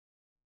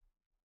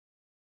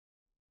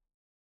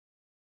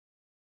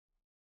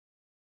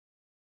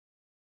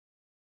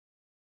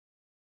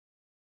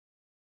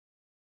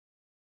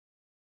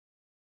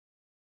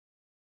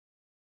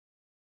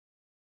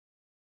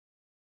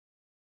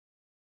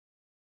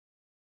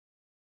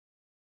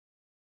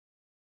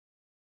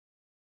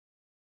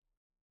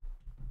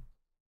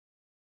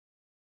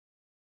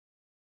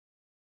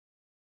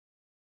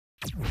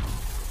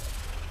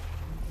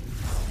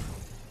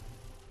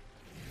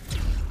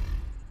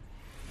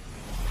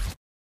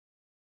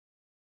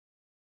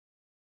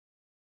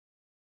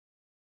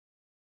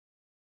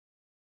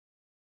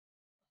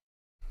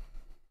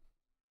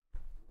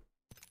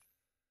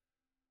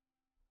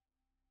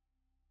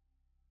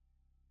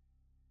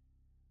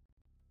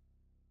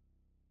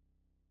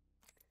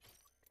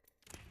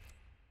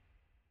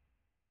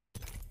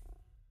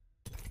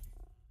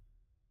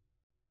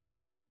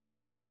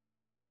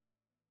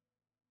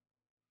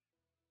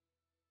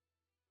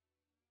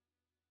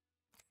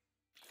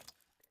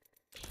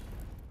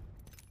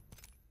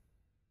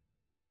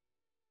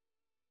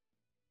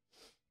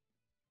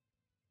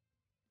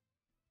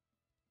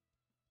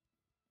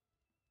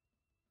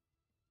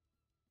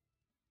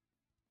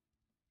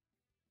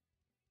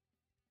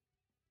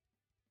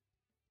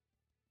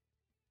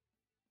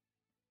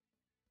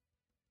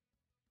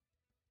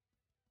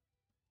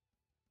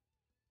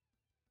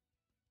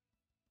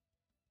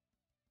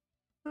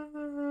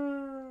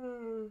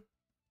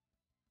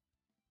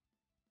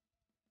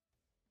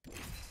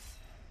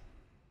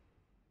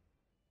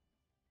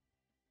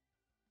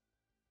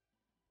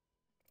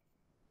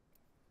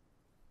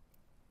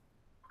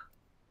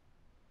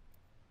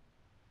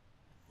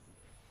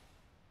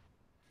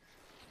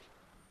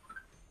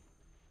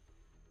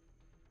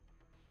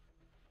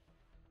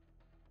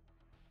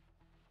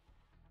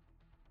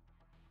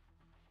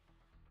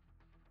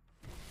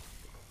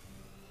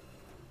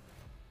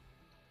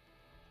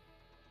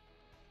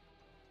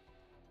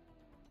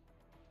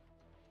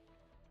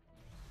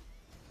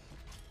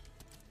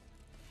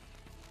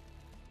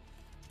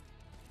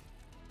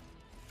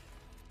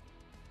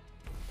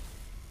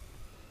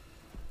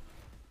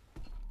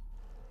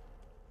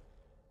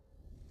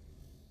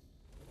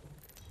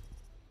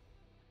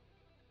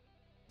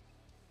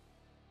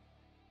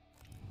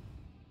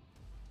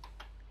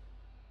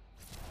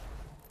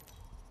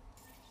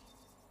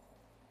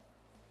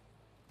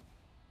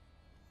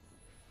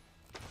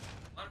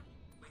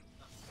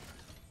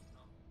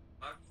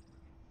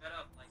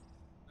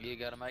You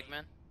got a mic,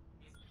 man?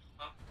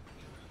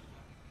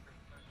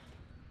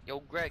 Yo,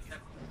 Greg.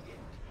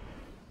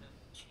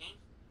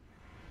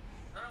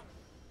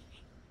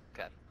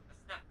 Okay.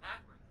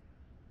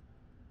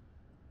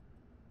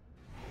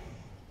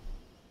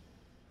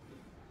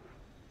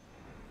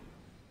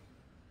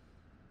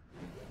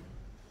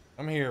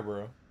 I'm here,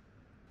 bro.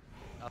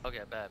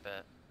 Okay, bad.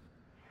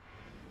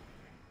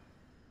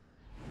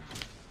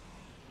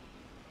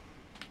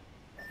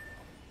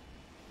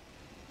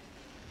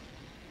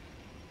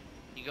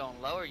 You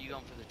going low or you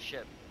going for the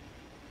ship?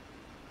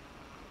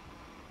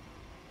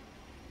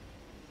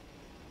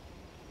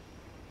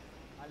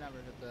 I never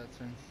hit that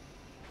thing.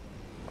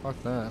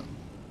 Fuck that.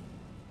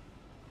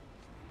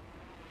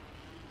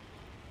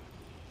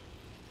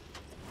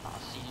 I'll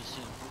see you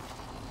soon.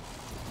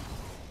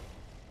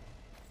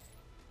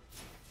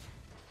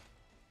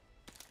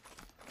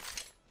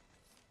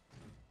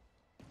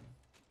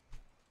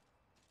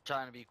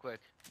 Trying to be quick.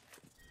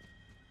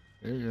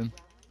 You're good.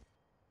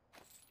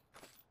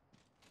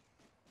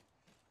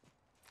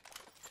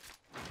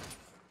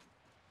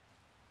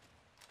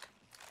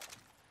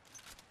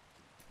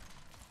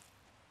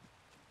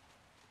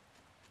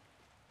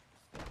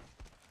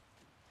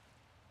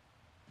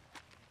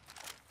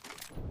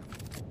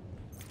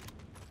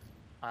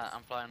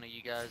 I'm flying to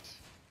you guys.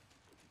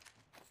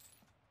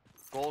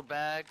 Gold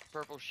bag,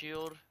 purple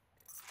shield.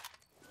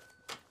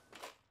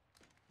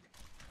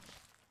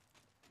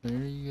 There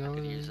you I go.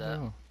 could There use you that.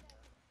 go.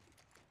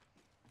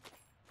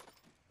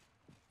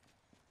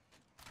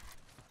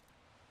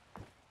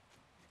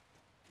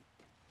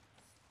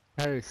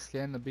 Hey,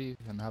 scan the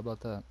beacon. How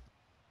about that?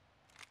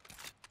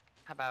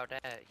 How about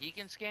that? He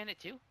can scan it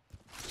too?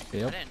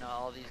 Yep. I didn't know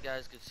all these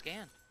guys could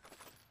scan.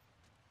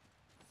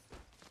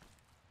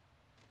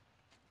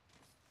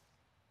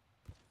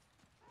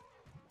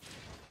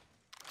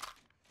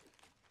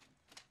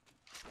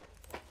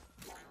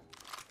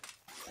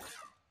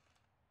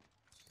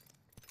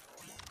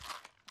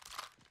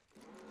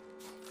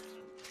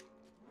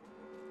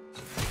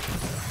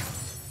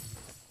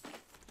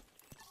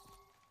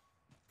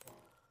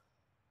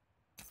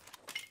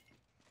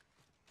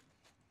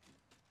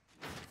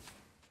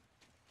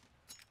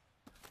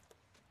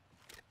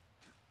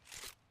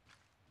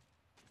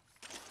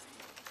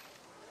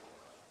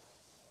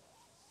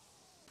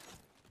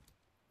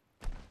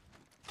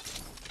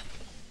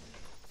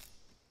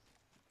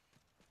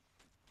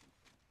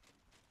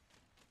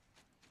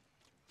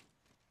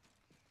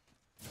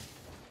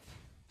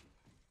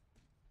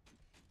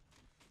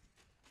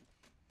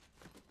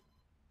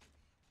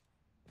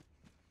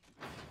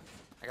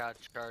 I got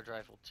a charge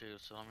rifle too,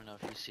 so let me know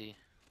if you see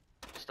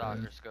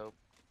stalker scope.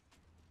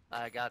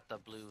 I got the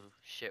blue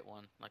shit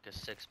one, like a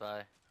 6x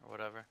or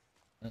whatever.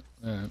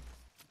 Alright.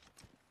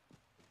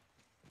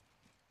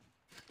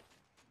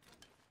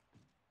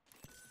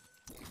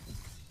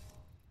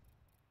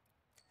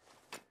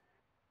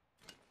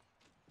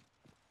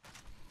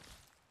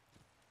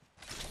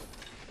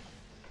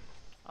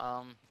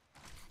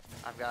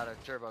 I've got a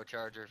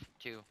turbocharger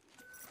too.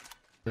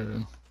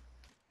 Good.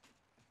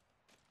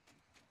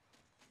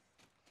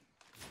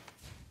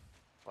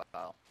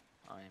 Wow,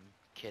 I'm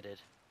kidded.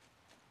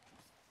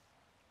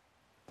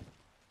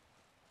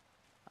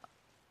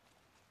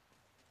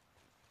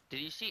 Did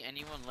you see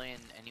anyone laying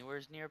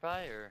anywheres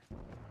nearby, or?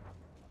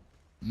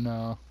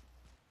 No,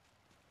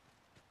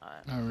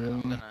 Alright, not really.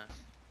 I'm gonna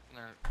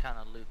kind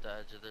of loot the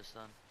edge of this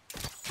then.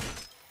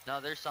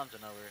 No, there's something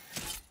over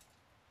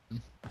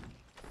here.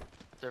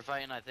 They're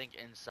fighting, I think,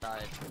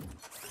 inside.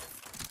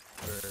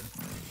 Word.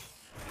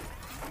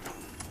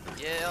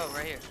 Yeah, oh,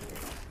 right here.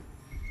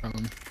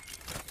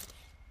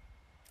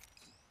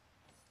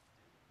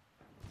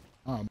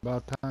 Oh,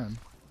 about time.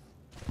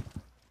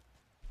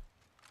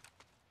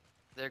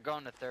 They're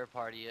going to third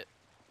party it.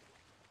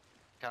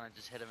 Kind of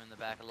just hit him in the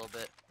back a little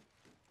bit.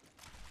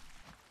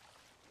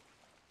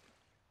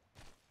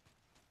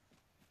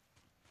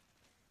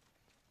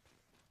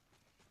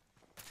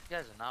 You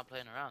guys are not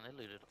playing around. They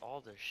looted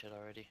all their shit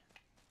already.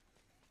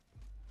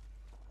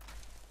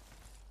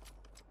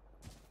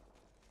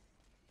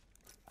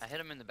 hit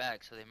them in the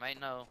back, so they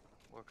might know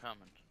we're coming.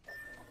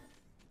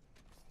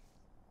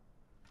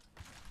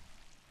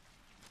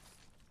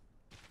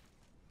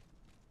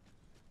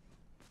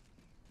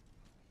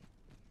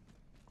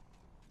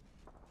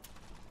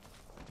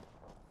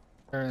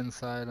 They're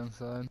inside.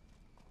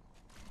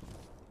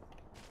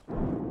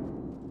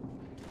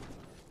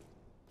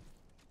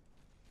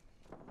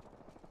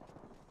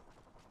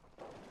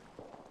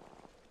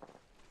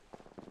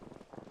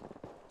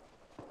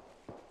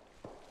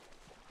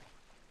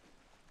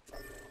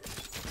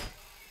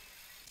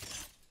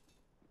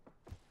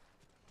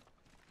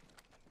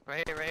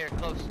 Right here,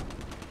 close.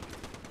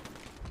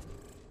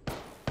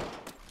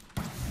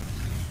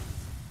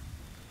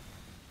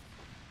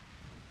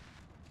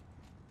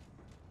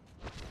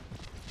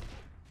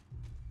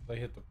 They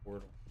hit the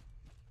portal.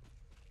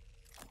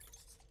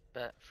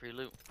 Bet, free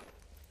loot.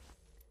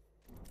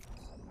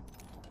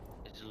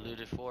 It's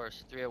looted for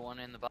us. 301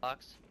 in the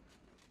box.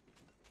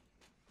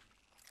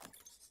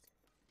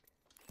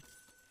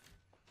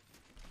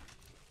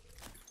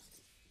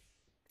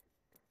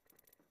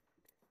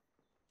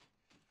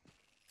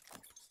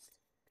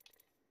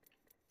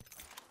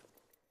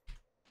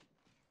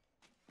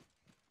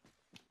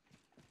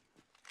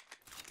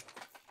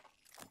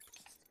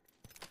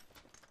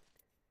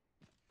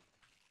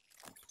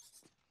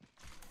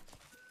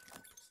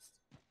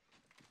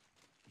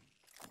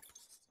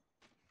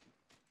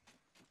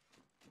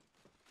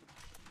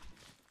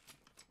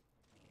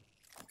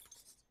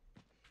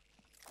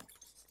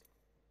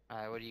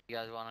 Alright, what do you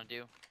guys want to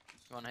do?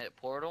 You want to hit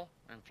portal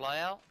and fly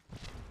out?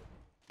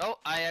 Oh,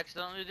 I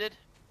accidentally did.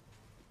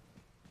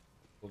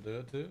 We'll do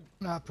it too.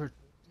 Not per.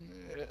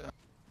 Yeah.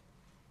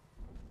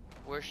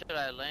 Where should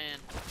I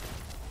land?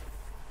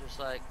 Just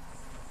like,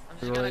 I'm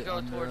just Right gonna go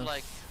under toward us.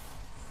 like,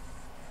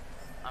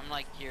 I'm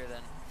like here then.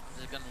 I'm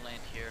just gonna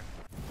land here.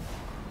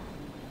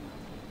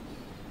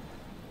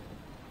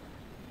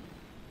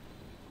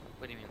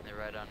 What do you mean they're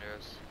right under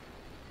us?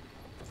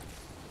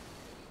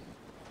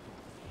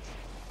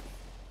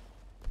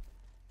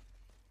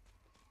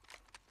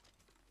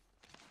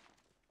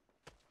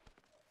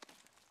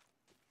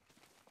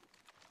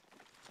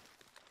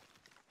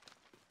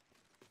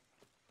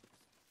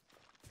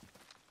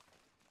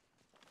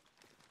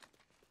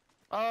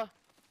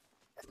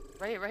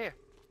 Right here.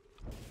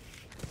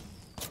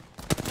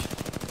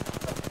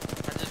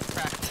 I just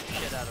cracked the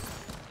shit out of him.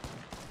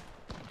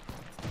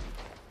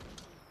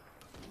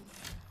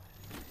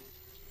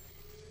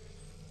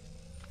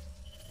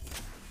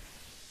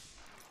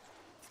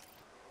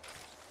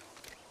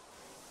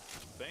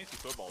 Fantasy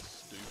football's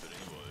stupid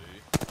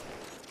anyway.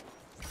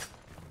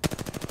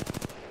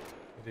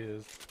 It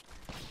is.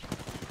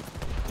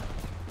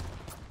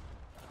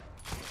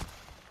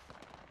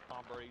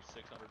 Tom Brady's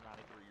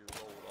 693 years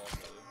old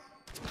also.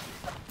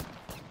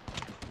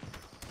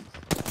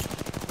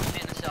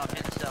 In the cell,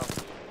 in the cell.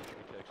 Should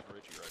be texting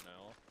Richie right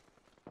now.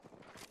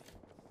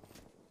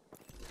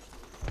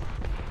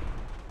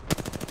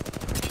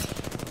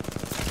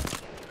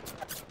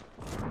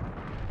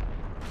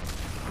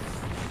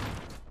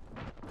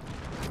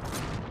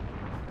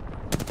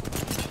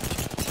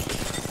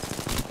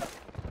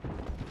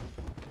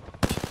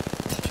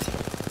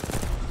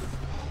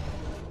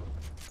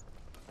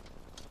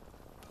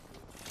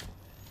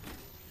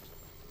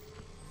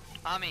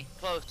 On me,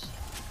 close.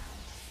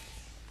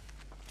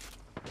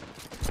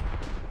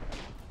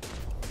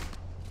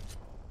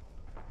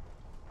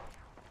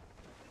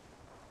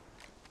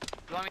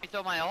 You want me to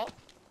throw my ult?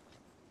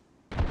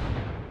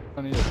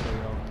 I need to play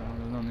out.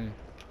 There's no need.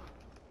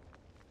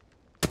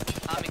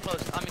 On me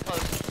close, on me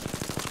close.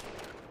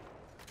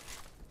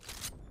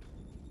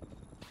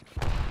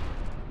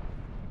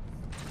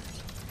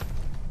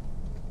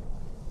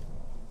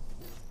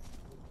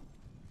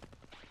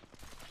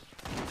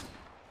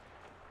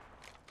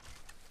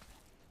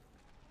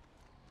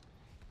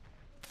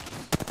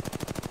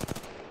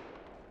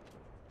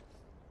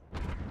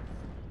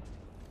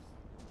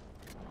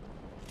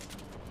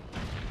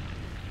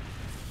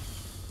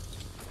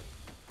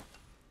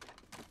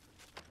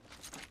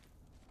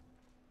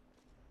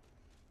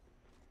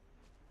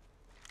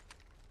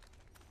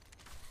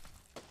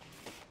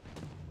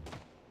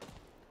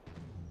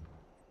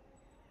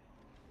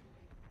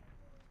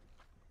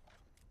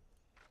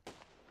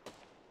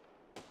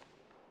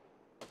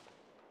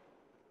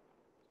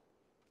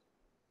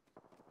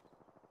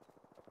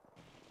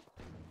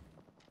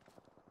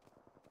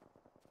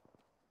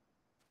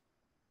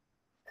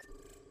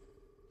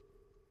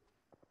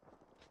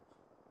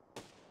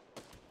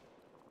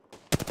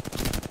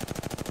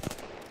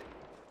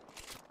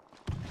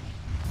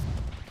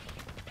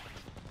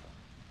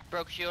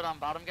 Broke shield on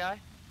bottom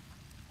guy.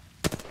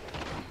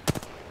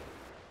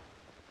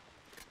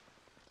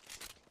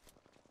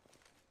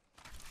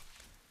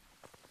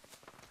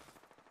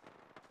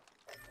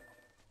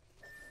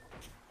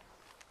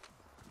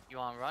 You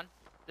wanna run?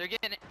 They're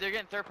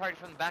getting third party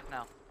from the back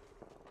now.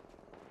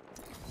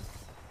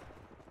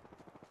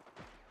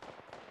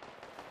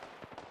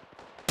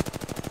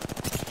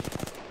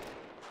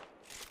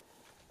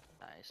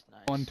 Nice.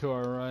 One to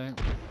our right.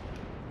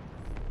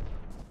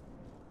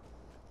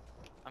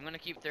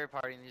 keep third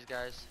partying these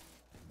guys.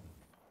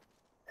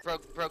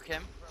 Broke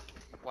him.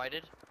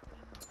 Whited.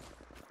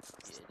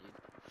 Yeah, dude.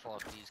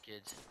 Fuck these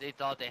kids. They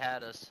thought they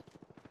had us.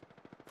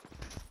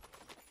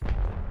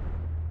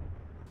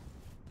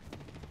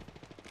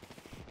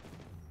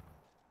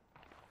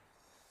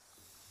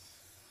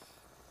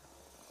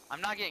 I'm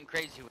not getting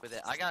crazy with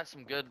it. I got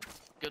some good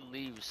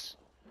leaves.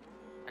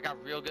 I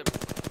got real good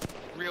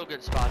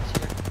spots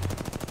here.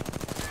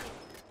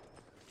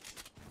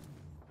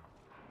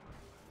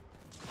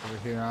 Over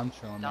here, I'm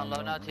chilling. Down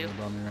low now, too?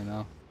 Above me right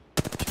now.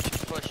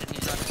 Pushing,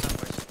 he's running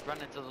somewhere.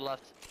 Running to the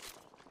left.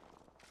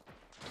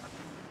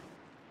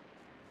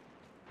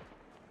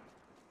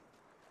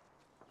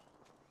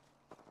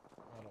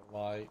 Out of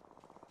light.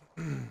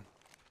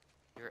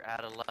 You're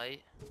out of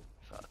light.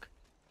 Fuck.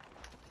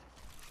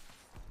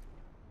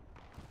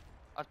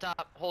 Up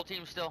top, whole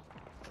team still.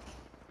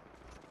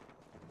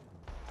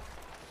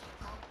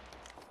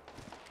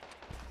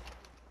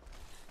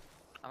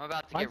 I'm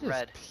about to I get just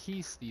red.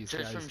 piece these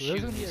Just guys. from So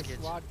there's gonna shooting be a these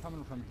kids. squad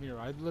coming from here.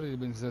 I've literally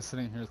been just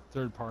sitting here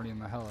third partying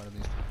the hell out of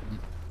these people.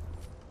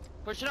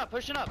 Pushing up,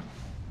 pushing up.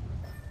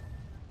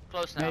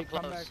 Close now, Nate,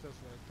 close. come back this way.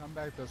 Come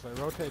back this way.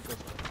 Rotate this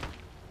way.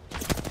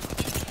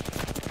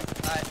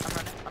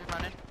 Alright, I'm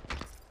running.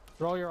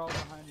 Throw your all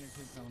behind you and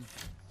keep coming.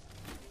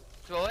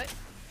 Throw it.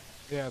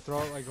 Yeah,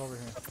 throw it like over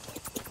here.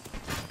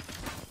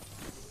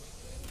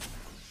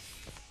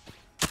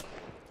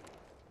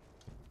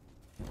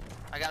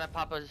 I gotta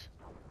pop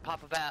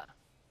a bat.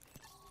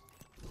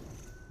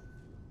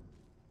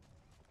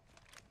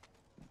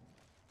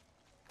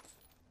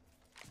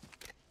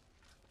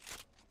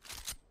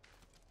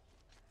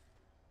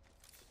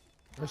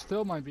 There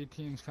still might be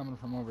teams coming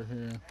from over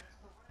here.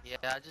 Yeah,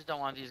 I just don't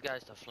want these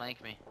guys to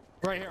flank me.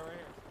 Right here, right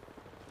here.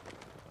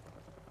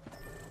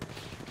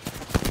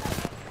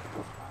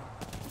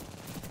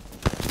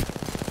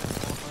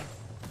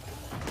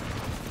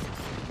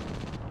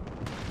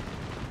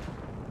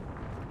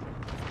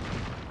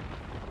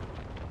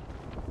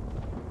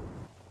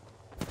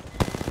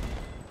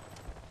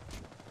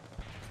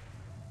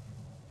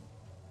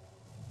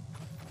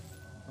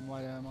 Some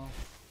light ammo.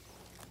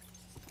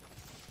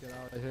 Get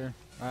out of here.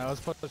 Alright,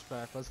 let's push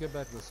back. Let's get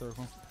back to the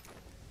circle.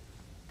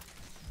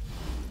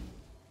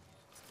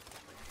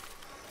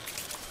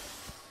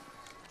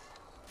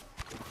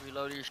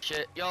 Reload your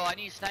shit. Yo, I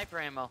need sniper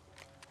ammo.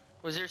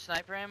 Was there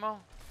sniper ammo?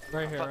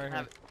 Right I here, fucking right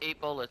have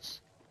 8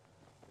 bullets.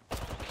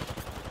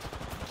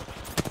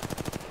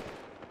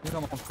 He's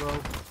almost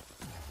broke.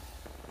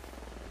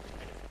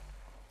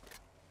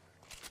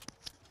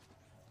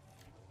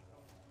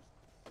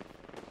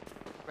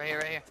 Right here,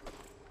 right here.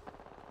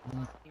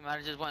 Mhm. He might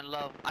have just went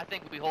low. I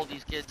think we hold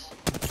these kids.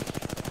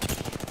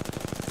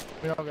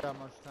 We don't got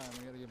much time.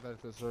 We gotta get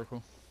back to the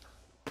circle.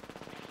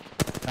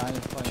 Kind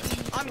of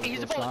fighting.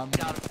 He's a bullet.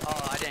 Got him.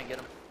 Oh, I didn't get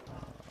him.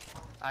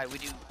 Alright, we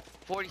do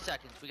 40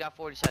 seconds. We got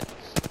 40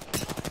 seconds.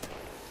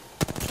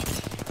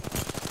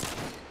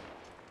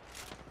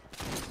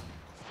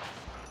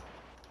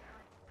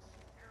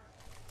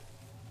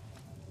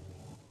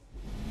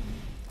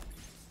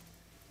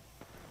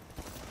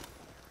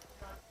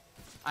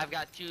 I've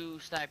got 2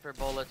 sniper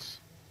bullets.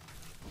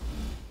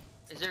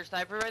 Is there a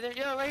sniper right there?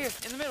 Yeah, right here.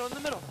 In the middle, in the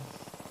middle.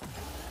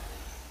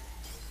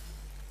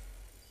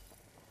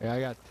 Yeah, I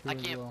got 2 I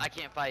as can't well. I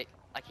can't fight.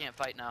 I can't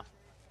fight now.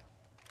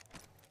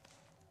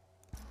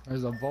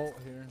 There's a vault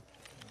here.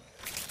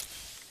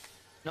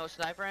 No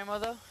sniper ammo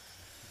though?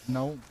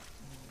 Nope.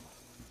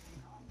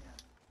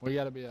 We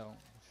gotta be out.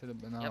 Should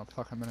have been out Yep. a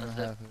fucking minute and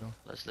a Let's half ago.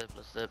 Let's dip,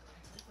 let's dip.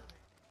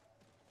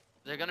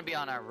 They're gonna be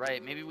on our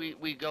right. Maybe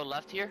we go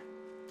left here?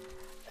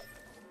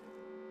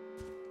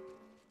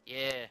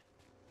 Yeah.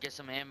 Get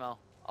some ammo.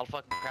 I'll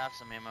fucking craft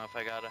some ammo if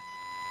I gotta.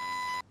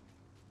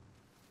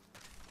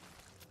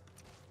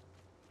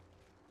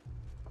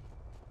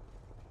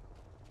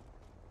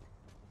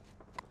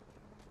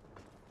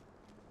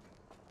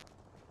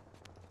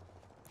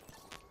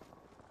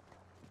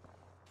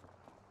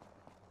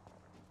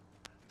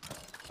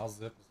 I'll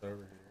zip us over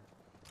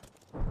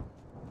here.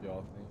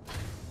 Y'all think?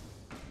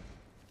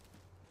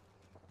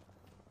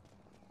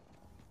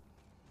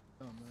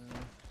 Oh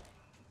man.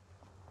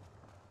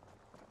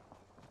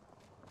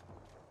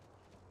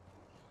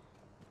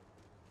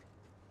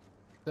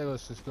 Say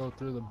let's just go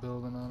through the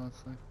building,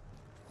 honestly.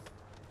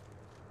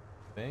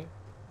 Think?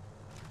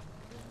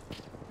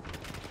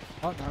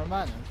 Oh, never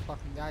mind. There's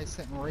fucking guys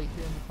sitting right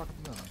here in the fucking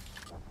building.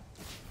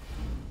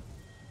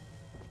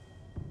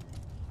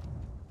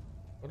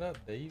 What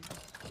up, Dave?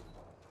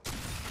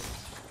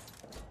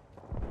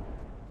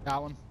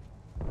 Got one.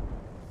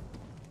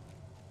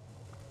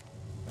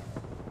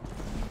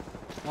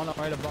 Oh no,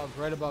 right above,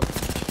 right above.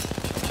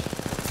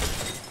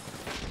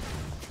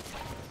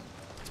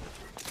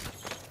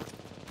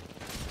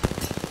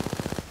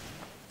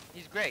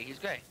 He's great, he's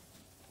great.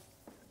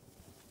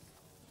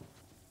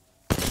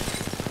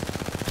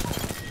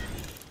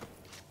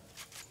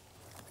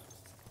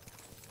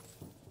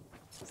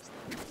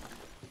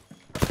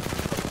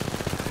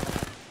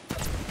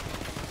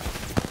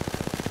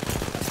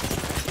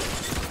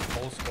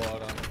 Whole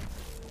squad on me.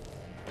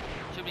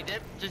 Should we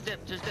dip? Just dip.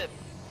 Just dip.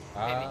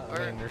 I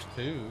Or- mean, there's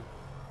two.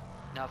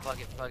 No, fuck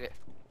it, fuck it.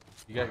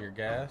 You got your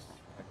gas?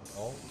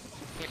 Oh,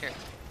 Here.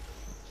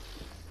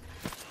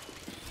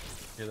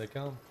 here they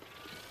come.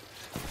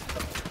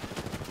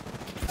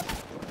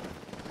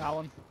 Got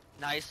one.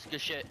 Nice,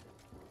 good shit.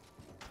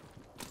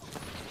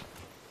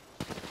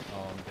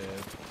 Oh, I'm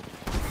dead.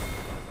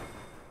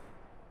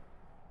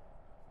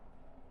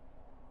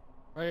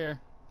 Right here.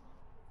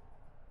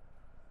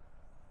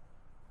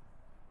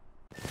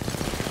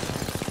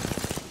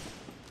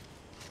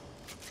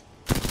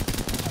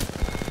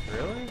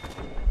 Really?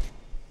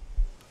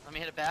 Let me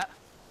hit a bat.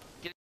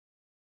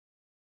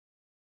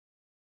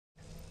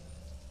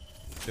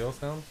 Still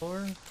sound for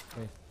her?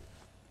 Hey.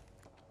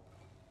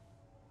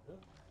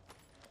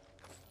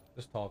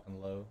 Just talking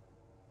low.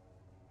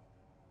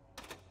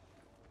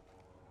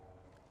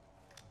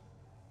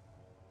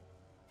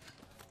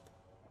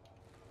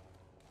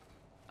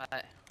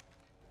 Alright.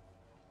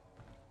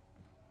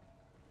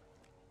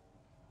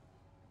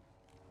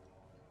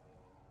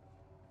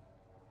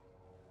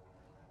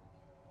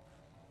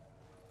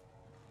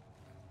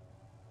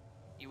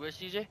 You wish,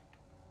 DJ?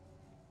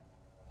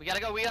 We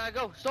gotta go, we gotta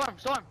go. Storm,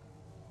 storm.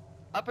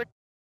 Upper.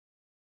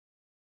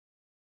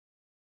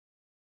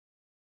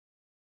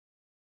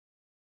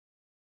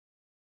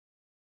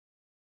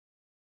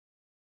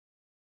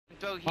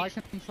 Throw heat. I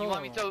can control You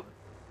want me it. to throw?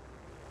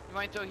 You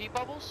want me to throw heat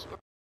bubbles? Or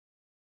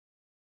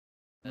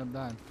I'm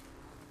done.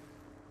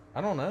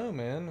 I don't know,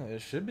 man.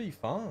 It should be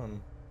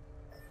fun.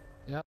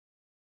 Yep.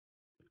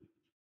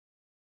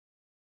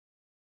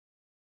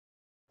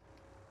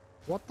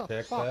 What the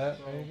Check fuck? that,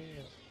 bro? maybe.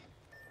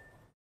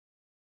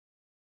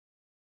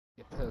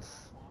 Get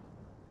pissed.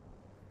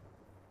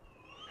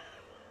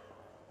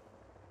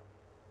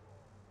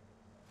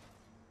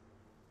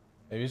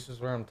 Maybe this is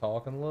where I'm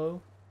talking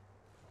low.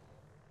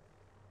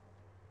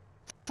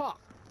 Fuck.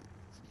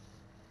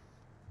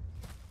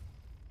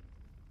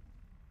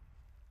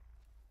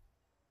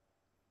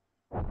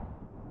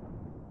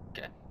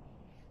 okay.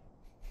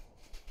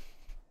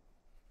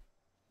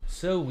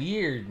 So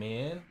weird,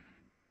 man.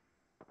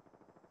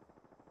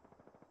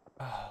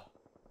 Oh.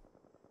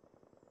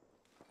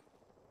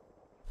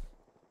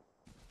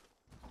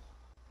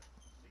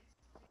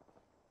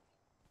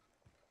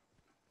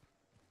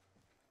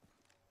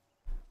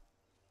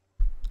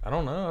 I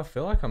don't know. I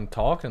feel like I'm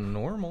talking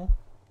normal.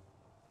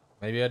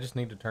 Maybe I just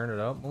need to turn it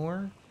up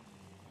more.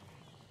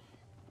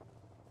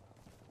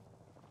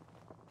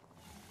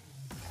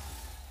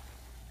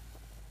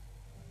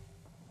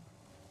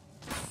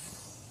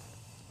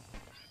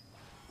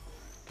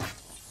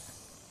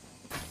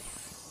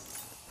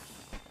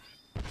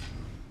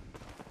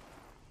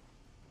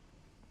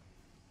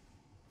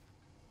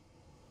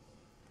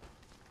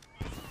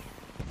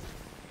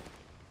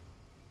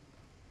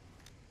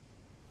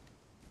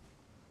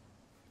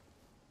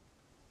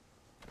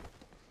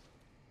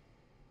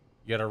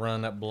 You gotta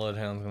run, that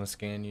bloodhound's gonna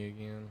scan you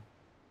again.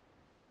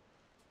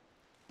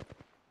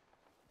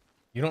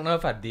 You don't know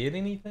if I did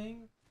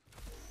anything?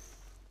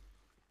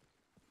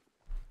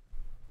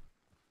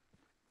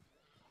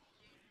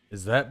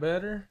 Is that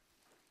better?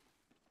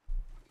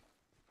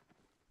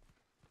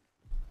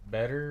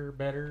 Better,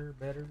 better,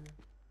 better.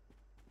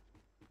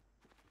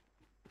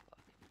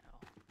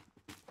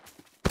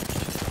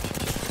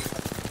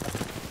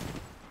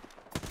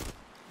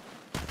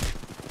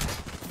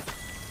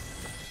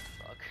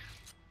 Fuck.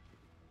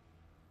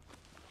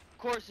 Of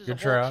course, there's Good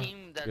a whole try.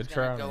 team that's Good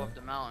gonna try, go man. up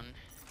the mountain.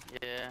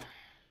 Yeah.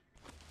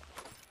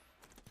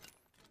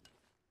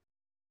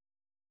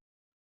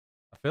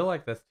 I feel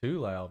like that's too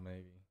loud,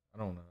 maybe. I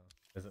don't know.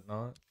 Is it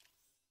not?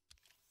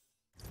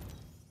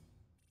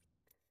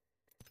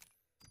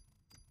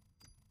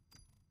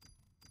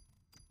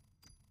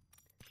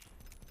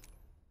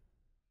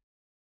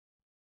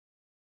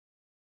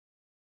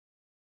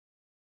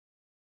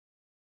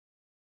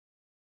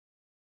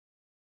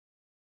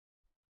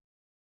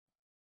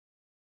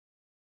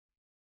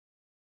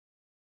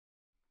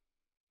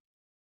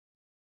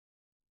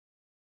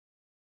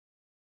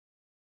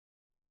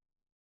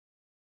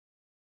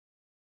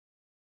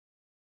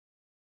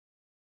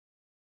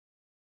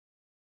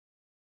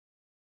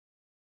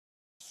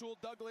 Sewell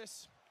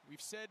Douglas,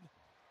 we've said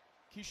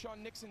Keyshawn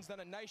Nixon's done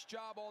a nice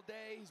job all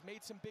day. He's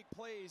made some big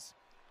plays.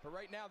 But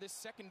right now, this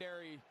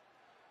secondary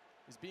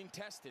is being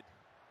tested.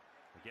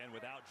 Again,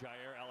 without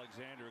Jair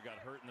Alexander, who got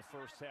hurt in the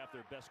first half,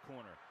 their best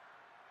corner.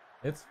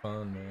 It's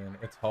fun, man.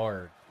 It's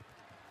hard.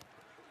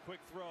 Quick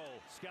throw,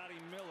 Scotty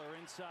Miller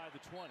inside the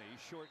 20,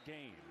 short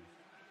gain.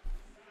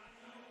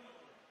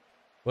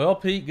 Well,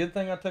 Pete, good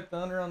thing I took the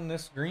under on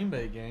this Green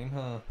Bay game,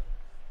 huh?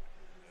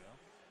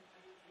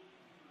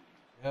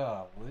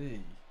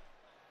 Golly.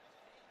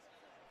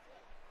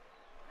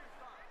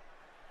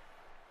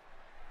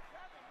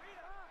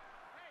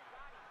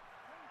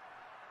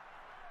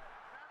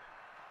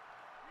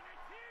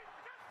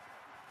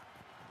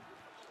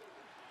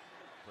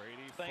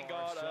 Brady, Thank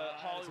far God side.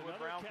 Hollywood Another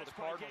Brown for catch the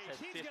by Cardinals Gage. has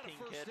He's got a 15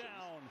 first catches.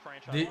 down.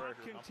 Franchise Did- Clock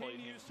record. I'm telling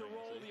you, continues to man,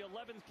 roll. see. The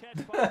 11th catch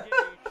by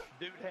Gage.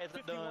 Dude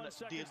hasn't 51 done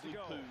seconds to go.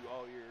 diddly poo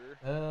all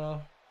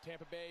year.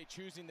 Tampa Bay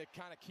choosing to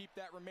kind of keep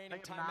that remaining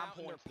They have 9 timeout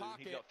in their points, dude.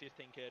 pocket. He's got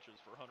 15 catches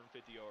for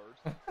 150 yards.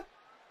 God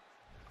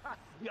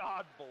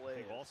I bless.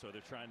 think also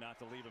they're trying not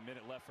to leave a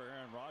minute left for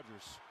Aaron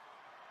Rodgers.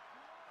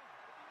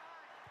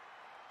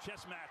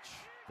 Chess match,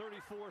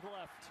 34th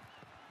left.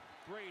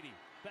 Brady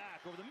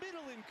back over the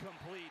middle,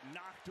 incomplete,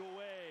 knocked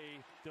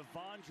away.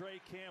 Devondre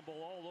Campbell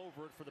all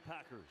over it for the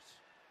Packers.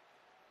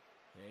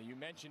 Yeah, you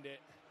mentioned it.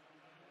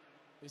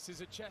 This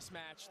is a chess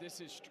match. This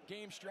is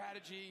game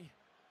strategy.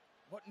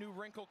 What new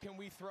wrinkle can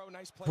we throw?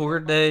 Nice play. Poor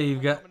there by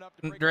Dave Campbell got coming up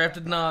to break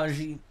drafted that pass.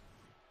 Najee.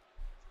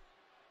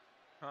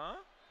 Huh?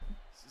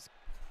 This is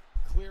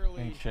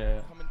clearly In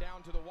chat. coming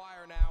down to the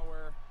wire now,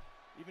 where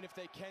even if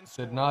they can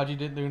score, Said Najee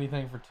didn't do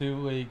anything for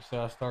 2 weeks,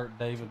 so I start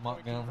David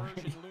two-point Montgomery.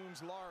 conversion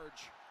looms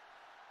large.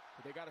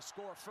 But they got to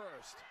score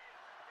first.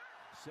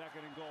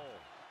 Second and goal.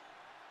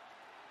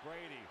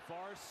 Brady,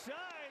 far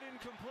side,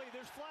 incomplete.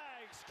 There's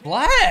flags.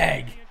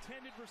 Flag? The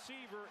intended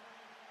receiver,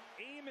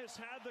 Amos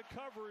had the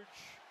coverage,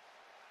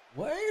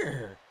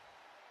 Where?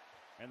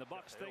 and the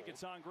Bucks think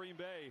it's on Green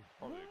Bay.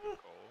 Probably a good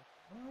call.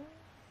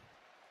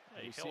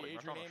 Hey, You see held him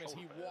right Adrian on the Amos, he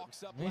shoulder pad.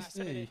 walks up Let me last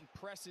minute see. and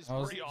presses I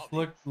was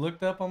Brady.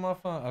 looked up on my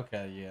phone.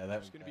 Okay, yeah, that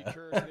was It's going to be bad.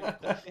 curious if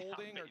they call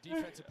holding or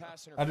defensive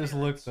pass I interference. just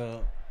looked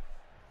up.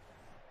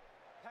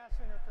 Pass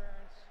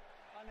interference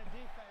on the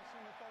defense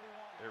in the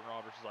 31. Aaron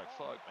Rodgers is like,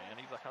 fuck, man.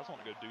 He's like, I just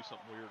want to go do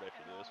something weird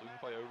after this. We can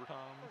play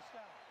overtime. First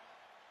down.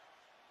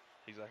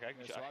 He's like, I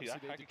can, Yeah, so I obviously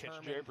can they catch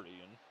determined Jeopardy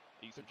and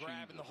eat The some cheese.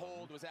 grab and the or something.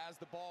 hold was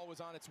as the ball was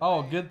on its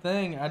Oh, way. good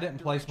thing I that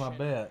didn't place my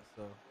direction. bet.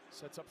 So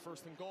Sets up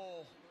first and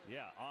goal.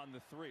 Yeah, on the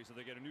 3, so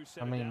they get a new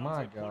set I of mean, downs.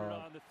 my They put it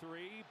God. on the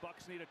 3.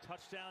 Bucks need a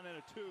touchdown and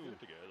a 2. Get it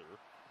together.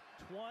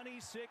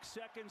 26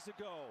 seconds to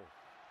go.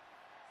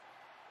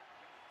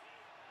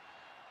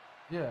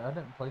 yeah, I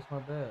didn't place my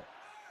bet.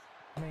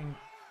 I mean,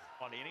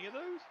 On any of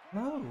those?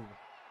 no.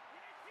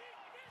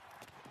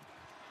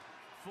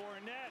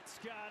 Fournette's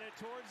got it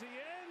towards the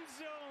end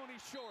zone.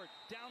 He's short,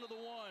 down to the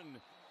 1.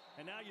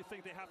 And now you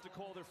think they have to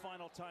call their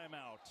final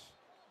timeout.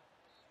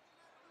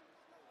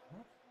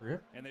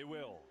 Rip. And they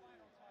will.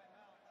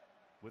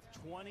 With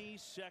 20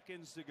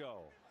 seconds to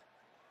go.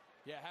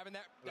 Yeah, having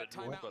that But timeout he's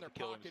in their about to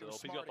kill pocket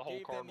was himself. He's smart. got the It whole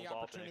gave them the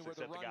Cardinals opportunity offense where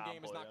the except the run guy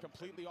game is playing. not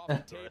completely off And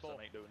the the rest table. of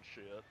them ain't doing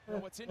shit. Well,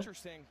 what's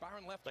interesting,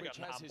 Byron They got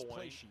Leftwich has 9 his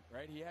play points. sheet,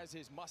 right? He has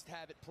his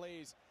must-have-it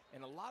plays,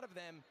 and a lot of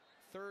them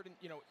third and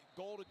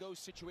goal-to-go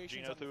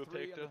situations Gino on the threw a 3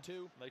 pick and the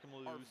to 2 make him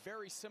are lose.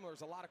 very similar.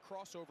 There's a lot of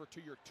crossover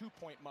to your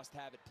 2-point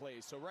must-have-it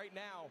plays. So right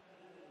now,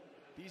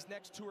 these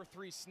next 2 or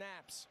 3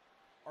 snaps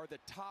are the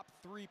top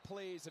 3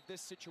 plays of this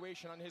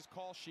situation on his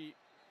call sheet.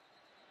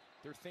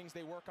 They're things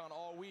they work on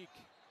all week.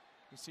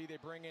 You see they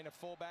bring in a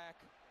fullback,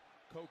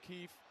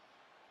 O'Keefe,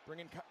 bring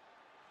in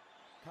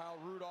Kyle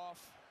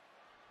Rudolph,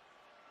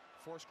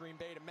 force Green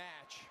Bay to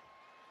match.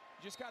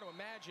 You just got to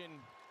imagine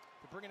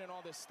they're bringing in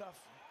all this stuff.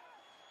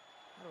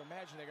 I got to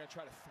imagine they're going to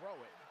try to throw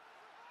it.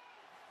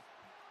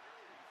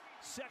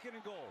 Second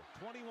and goal,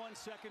 21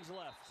 seconds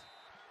left.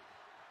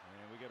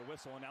 And we get a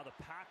whistle, and now the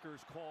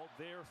Packers call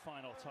their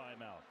final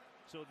timeout.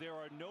 So there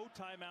are no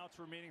timeouts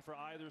remaining for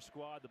either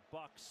squad. The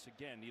Bucks,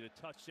 again, need a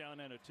touchdown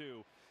and a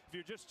 2. If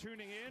you're just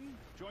tuning in,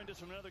 joined us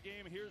from another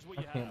game, here's what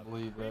you I can't have.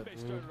 believe Green that, Bay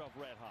dude. started off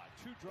red hot.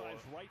 2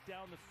 drives right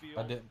down the field.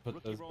 I didn't put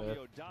Rookie those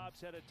Romeo bets.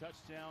 Dobbs had a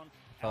touchdown.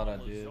 Thought I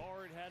Allen did.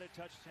 Lazard had a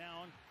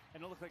touchdown.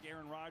 And it looked like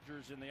Aaron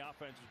Rodgers in the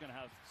offense was going to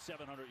have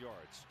 700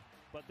 yards.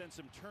 But then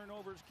some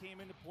turnovers came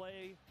into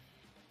play.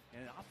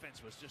 And the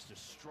offense was just a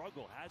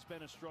struggle. Has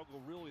been a struggle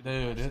really the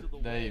Dude, rest of the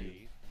David.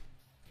 way.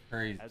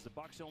 Crazy. As the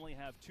Bucks only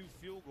have 2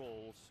 field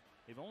goals,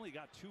 they've only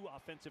got 2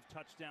 offensive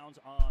touchdowns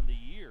on the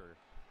year.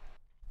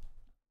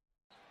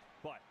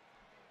 But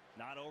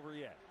not over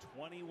yet.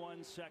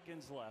 21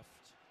 seconds left.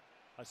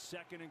 A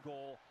second and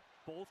goal.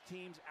 Both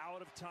teams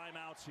out of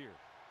timeouts here.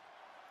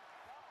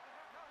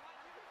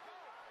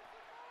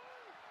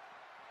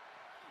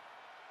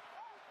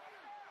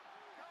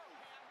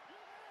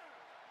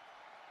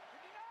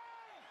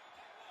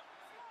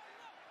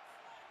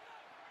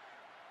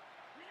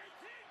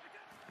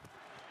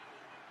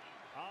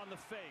 On the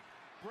fake,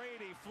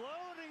 Brady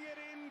floating it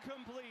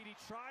incomplete. He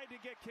tried to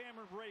get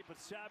Cameron Brate, but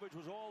Savage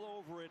was all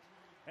over it.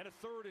 And a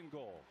third and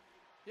goal.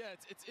 Yeah,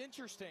 it's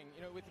interesting.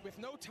 With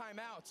no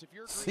timeouts, if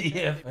you're Green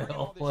Bay, they bring in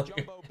all this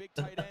jumbo big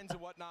tight ends and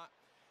whatnot.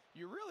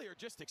 You really are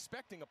just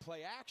expecting a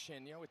play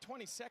action. With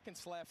 20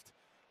 seconds left,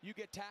 you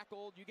get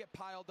tackled, you get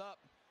piled up.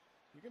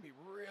 You're going to be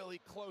really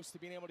close to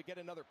being able to get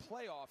another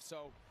playoff.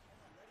 So,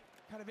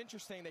 kind of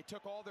interesting. They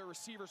took all their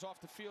receivers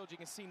off the field. You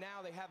can see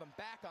now they have them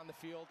back on the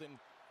field, and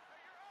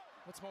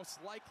what's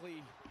most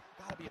likely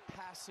got to be a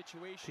pass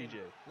situation, TJ.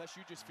 unless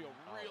you just feel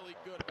really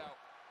good about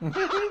your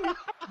run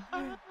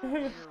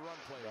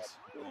plays.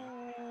 You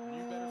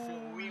better feel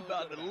We really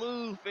about good to about it.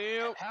 lose,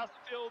 Phil. How's it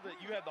feel that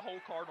you have the whole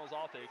Cardinals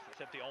offense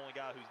except the only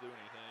guy who's doing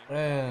anything?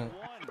 Man,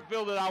 One.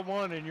 Feel that I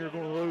won and you're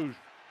going to lose.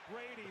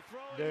 Brady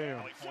throwing Damn.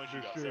 How many points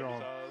you got? Shit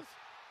on. 75?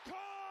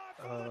 Caught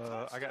for the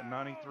I got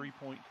touchdown.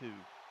 93.2.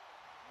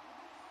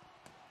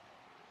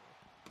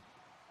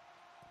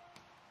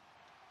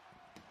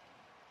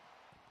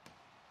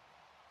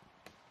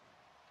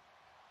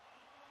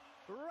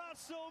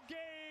 Russell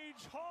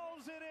Gage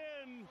hauls it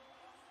in.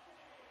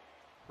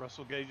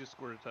 Russell Gage just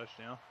scored a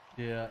touchdown.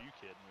 Yeah. Are you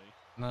kidding me?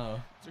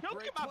 No. It's a Nope,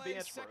 great get my play,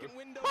 bench, bro. second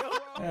window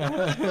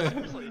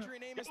throw.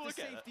 Adrian Amos, the Look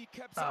at it. safety,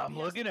 kept I'm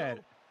looking at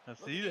it. I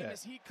see Look at that.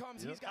 Amos, he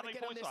comes. Yep. He's got How to many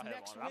get on points this I have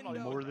next on it? I'm not window.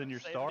 even More than your 70.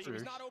 He starters.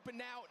 was not open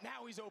now.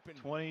 Now he's open.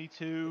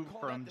 22 They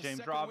call from that the James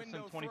second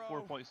Robinson, window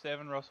throw.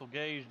 24.7. Russell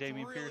Gage,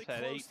 Damian Really Pierce had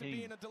close to 18.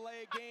 being a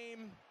delay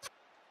game.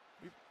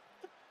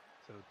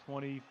 So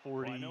 20,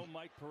 40. Well, I know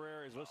Mike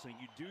Pereira is listening.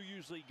 You do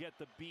usually get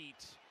the beat.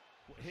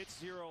 Hit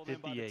 0, then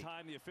by the 58.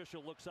 time the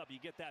official looks up, you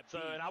get that beat.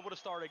 So, and I would have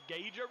started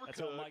Gage over That's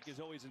Cooks. how Mike has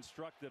always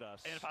instructed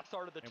us. And if I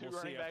started the And two we'll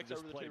see running after backs this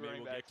over the play, two maybe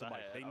running we'll get backs to I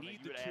Mike. had, They I mean, need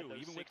you the would add 2,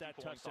 those even with 60 that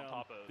points on touchdown.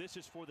 top of This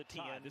is for the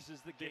tie. 10, This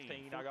is the game.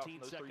 15 I got from 14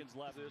 those three seconds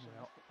left. positions.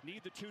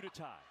 Need the 2 to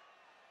tie.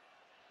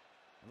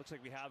 It looks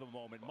like we have a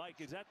moment. Mike,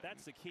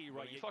 that's the key,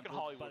 right? You fucking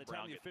Hollywood by the time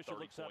Brown the get official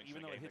 30 looks up, points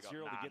even in a though it game, hits they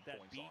got 0 to 9 get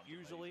that points beat on. It's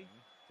usually. amazing.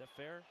 Is that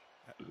fair?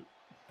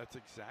 That's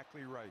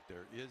exactly right.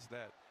 There is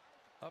that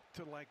up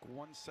to like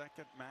 1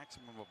 second,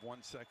 maximum of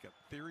 1 second.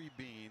 Theory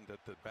being that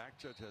the back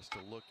judge has to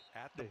look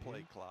at the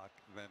play clock.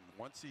 Then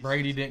once he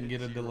Brady sees it didn't at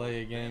get a 0,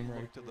 delay then game look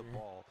right to the there.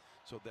 ball.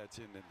 So that's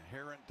an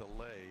inherent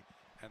delay,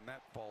 and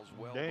that falls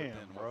well Damn,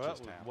 within bro, what that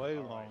just was happened. way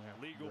All long.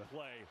 right, legal after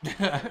play.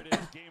 There it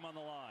is. Game on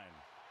the line.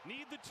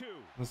 Need the 2.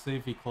 Let's see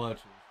if he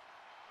clutches.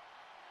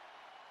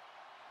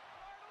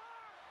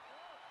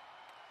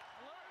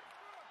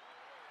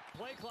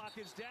 Play clock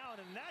is down,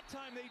 and that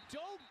time they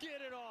don't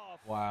get it off.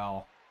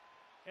 Wow.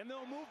 And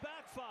they'll move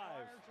back 5.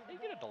 You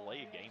get a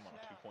delay game on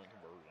a 2-point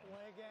conversion.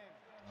 Delay game.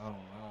 I don't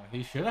know.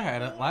 He should have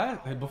had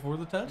it before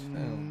the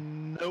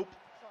touchdown. Nope.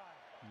 Try.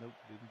 Nope,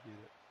 didn't get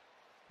it.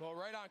 Well,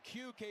 right on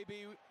cue,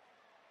 KB.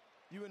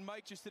 You and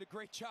Mike just did a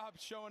great job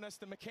showing us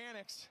the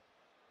mechanics.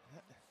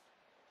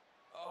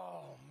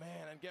 Oh,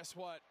 man, and guess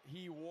what?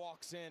 He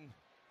walks in.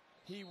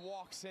 He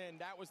walks in.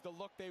 That was the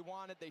look they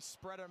wanted. They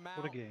spread him out.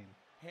 What a game.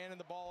 Handing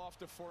the ball off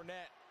to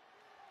Fournette.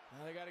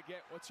 Now they got to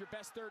get, what's your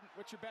best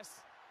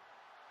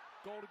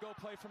goal-to-go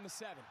play from the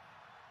 7?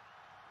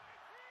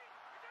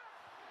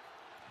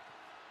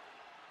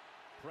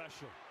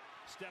 Pressure.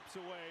 Steps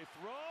away.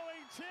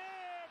 Throwing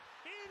tip.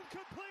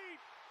 Incomplete.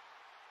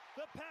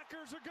 The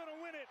Packers are going to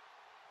win it.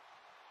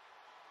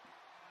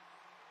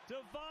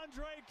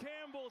 Devondre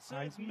Campbell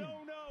says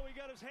no. He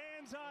got his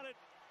hands on it.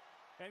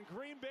 And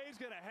Green Bay's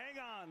going to hang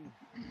on.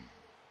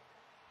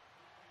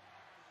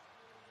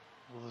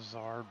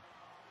 Lazard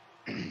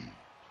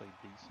played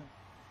decent.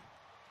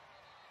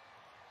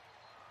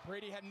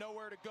 Brady had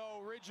nowhere to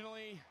go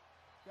originally.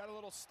 Got a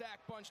little stack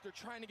bunch. They're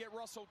trying to get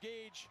Russell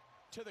Gage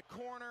to the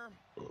corner.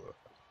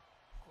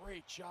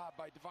 Great job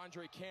by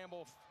Devondre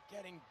Campbell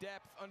getting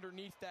depth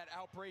underneath that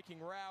outbreaking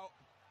route.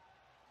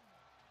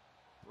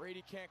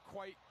 Brady can't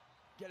quite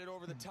get it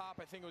over the top.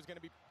 I think it was going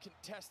to be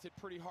contested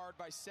pretty hard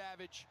by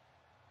Savage.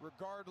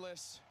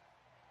 Regardless,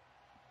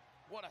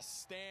 what a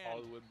stand.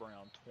 Hollywood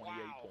Brown, 28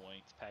 Wow.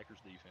 points. Packers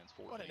defense,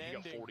 14. What an You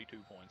got ending. 42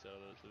 points out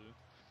of those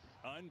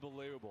two.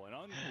 Unbelievable. An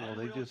Well,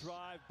 they unreal just-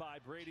 drive by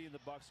Brady and the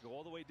Bucks to go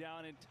all the way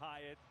down and tie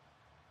it.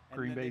 And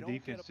Green then they Bay don't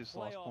get defense a just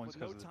lost playoff points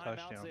with no because of the timeouts.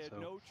 touchdown, They had so,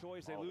 no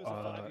choice. They lose the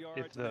 5 if yards.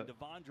 And the- then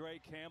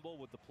Devondre Campbell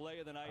with the play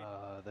of the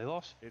night. They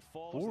lost It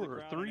falls 4 to the or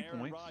ground, 3 and Aaron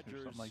points or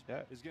Rodgers something like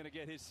that. is going to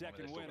get his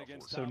second still win got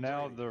against 4. So Tom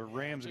now Brady. the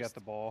Rams got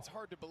the ball It's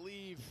hard to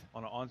believe.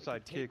 on an They onside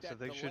could take kick, so that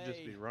they should just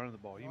be delay running the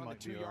ball. You on might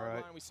the be 2-yard all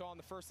right. line. We saw in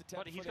the first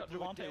attempt. But he's for got the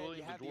blue Javonte dead. Williams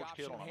You and have the George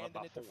option Kittle of on handing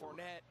about it to 4.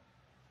 Fournette.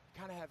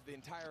 Kind of have the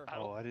entire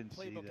Oh, I didn't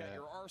see playbook at that.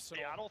 your arsenal.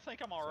 Yeah, I don't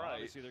think I'm all So right.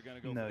 obviously they're going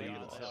to go No, for the you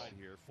outside lost.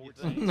 here. You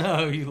 14 think?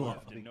 No, you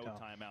left lost. and no Big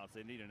timeouts.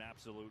 They need an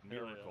absolute Yeah,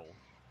 yeah. miracle.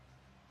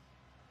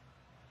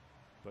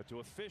 But to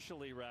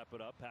officially wrap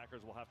it up,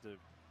 Packers will have to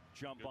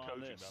jump Good on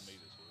coaching this. by me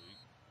this week.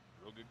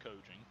 Real good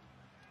coaching.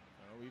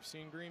 We've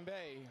seen Green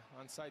Bay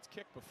onside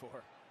kick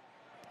before.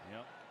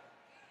 Yep.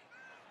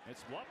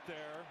 It's up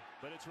there,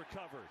 but it's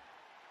recovered.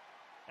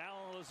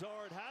 Alan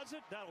Lazard has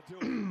it. That'll do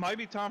it. Might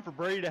be time for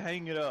Brady to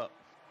hang it up.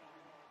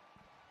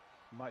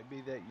 Might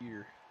be that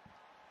year.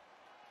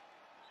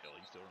 Hell,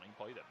 he still don't even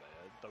play that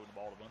bad. Throwing the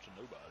ball to a bunch of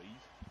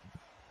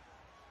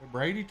nobodies.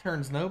 Brady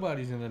turns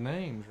nobodies into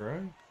names,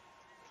 right?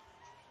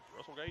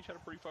 Russell Gage had a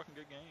pretty fucking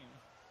good game.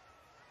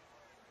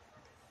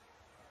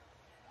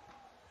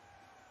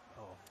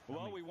 Oh,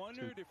 Well, we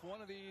wondered if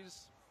one of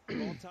these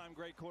all-time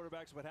great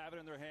quarterbacks would have it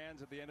in their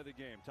hands at the end of the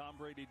game. Tom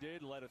Brady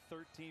did, led a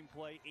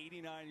 13-play,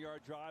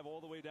 89-yard drive all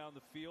the way down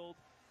the field.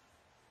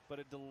 But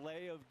a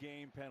delay of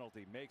game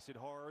penalty makes it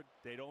hard.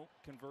 They don't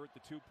convert the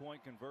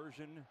 2-point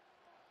conversion.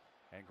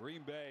 And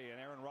Green Bay and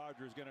Aaron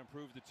Rodgers going to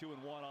improve to 2-1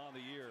 on the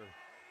year.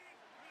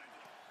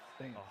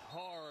 Damn. A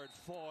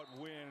hard-fought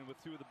win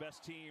with two of the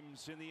best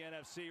teams in the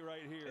NFC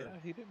right here. Yeah,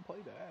 he didn't play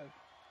bad.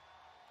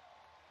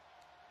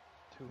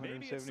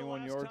 Maybe it's the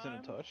 271 last yards and a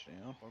time.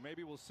 touchdown. Or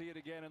maybe we'll see it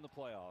again in the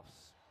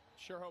playoffs.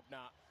 Sure hope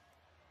not.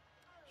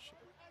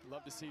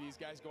 Love to see these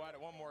guys go at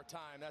it one more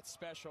time. That's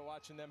special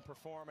watching them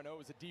perform. I know it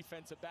was a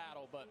defensive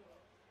battle, but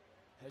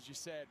as you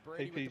said,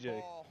 Brady with the PJ.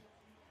 ball.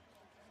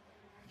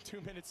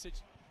 2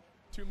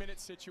 minute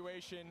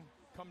situation.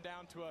 Come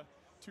down to a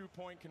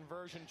two-point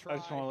conversion try. I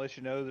just want to let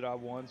you know that I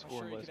won I'm scoring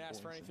sure you less can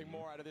ask for points than anything you.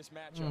 more out of this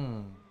matchup.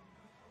 Hmm.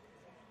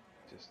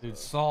 Just, Dude,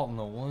 salt in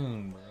the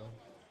wound, bro.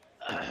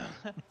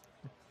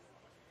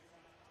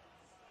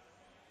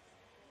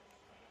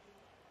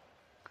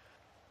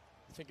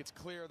 I think it's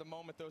clear the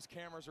moment those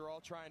cameras are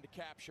all trying to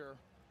capture.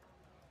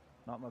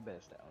 not my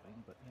best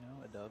outing, but you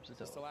know, a dub's a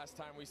It's the dub. last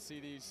time we see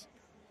these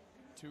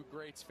two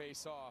greats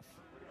face off.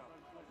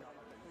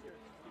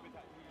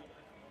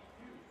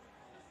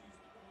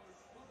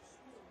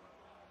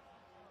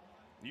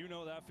 You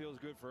know that feels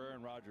good for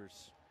Aaron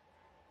Rodgers.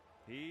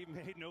 He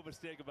made no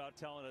mistake about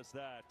telling us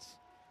that.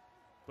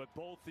 But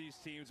both these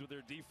teams with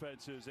their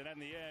defenses, and in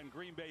the end,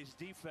 Green Bay's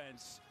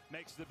defense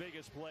makes the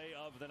biggest play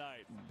of the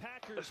night.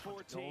 Packers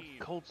 14,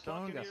 Cold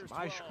Stone, got some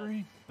Buccaneers ice 12.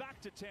 cream. Back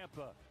to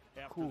Tampa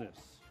after Cool. this.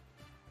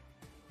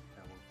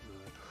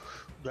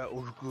 That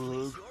was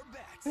good. Your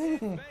bets at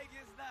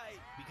Vegas night,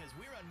 because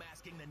we're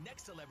unmasking the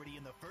next celebrity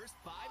in the first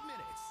 5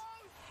 minutes.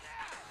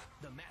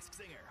 The Masked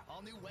Singer,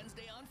 all new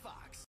Wednesday on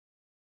Fox.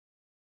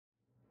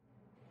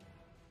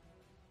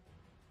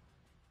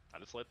 I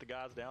just let the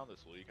guys down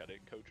this week. I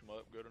didn't coach them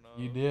up good enough.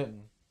 You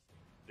didn't.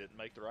 Didn't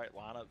make the right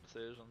lineup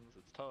decisions.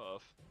 It's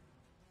tough.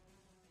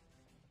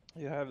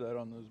 You have that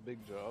on those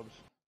big jobs.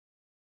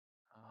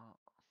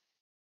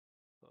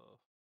 Tough.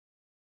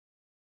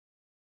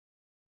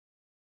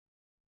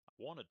 I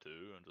wanted to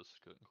and just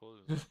couldn't close.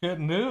 Just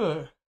couldn't do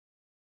it.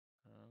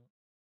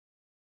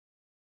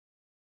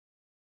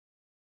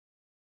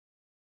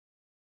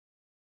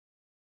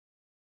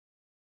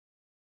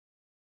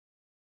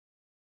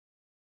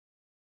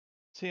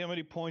 See how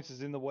many points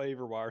is in the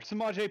waiver wire.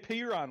 Samaje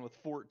Perine with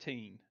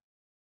 14.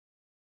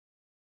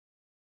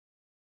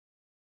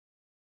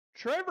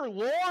 Trevor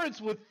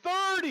Lawrence with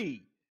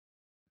 30.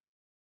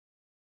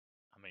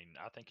 I mean,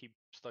 I think he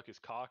stuck his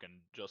cock in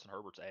Justin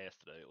Herbert's ass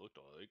today, it looked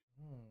like.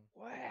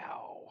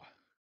 Wow.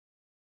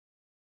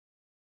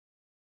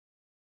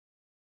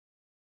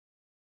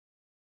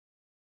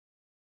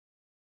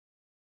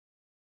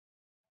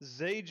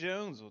 Zay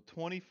Jones with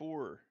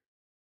 24.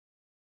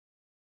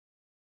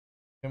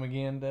 Come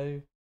again,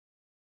 Dave.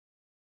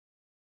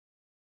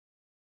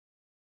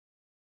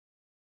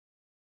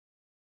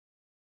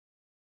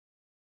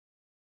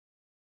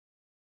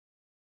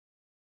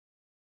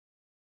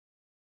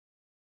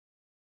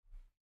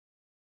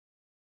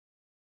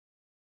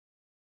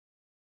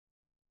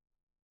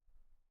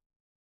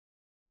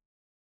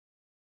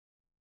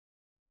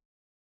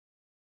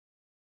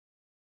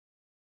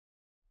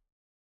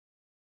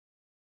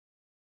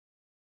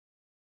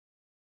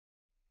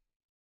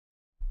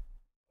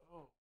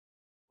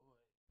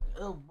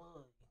 Oh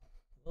boy.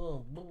 Oh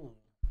boy.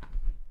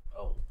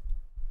 Oh.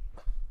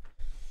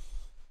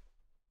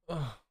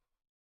 Oh.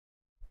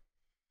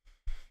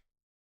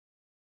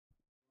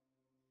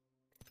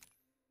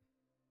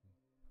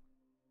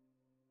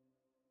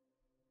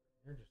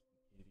 You're just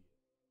an idiot.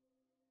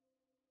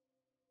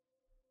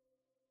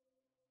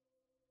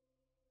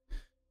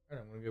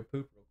 Alright, I'm gonna go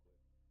poop real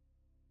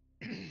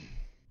quick.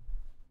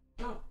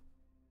 Oh.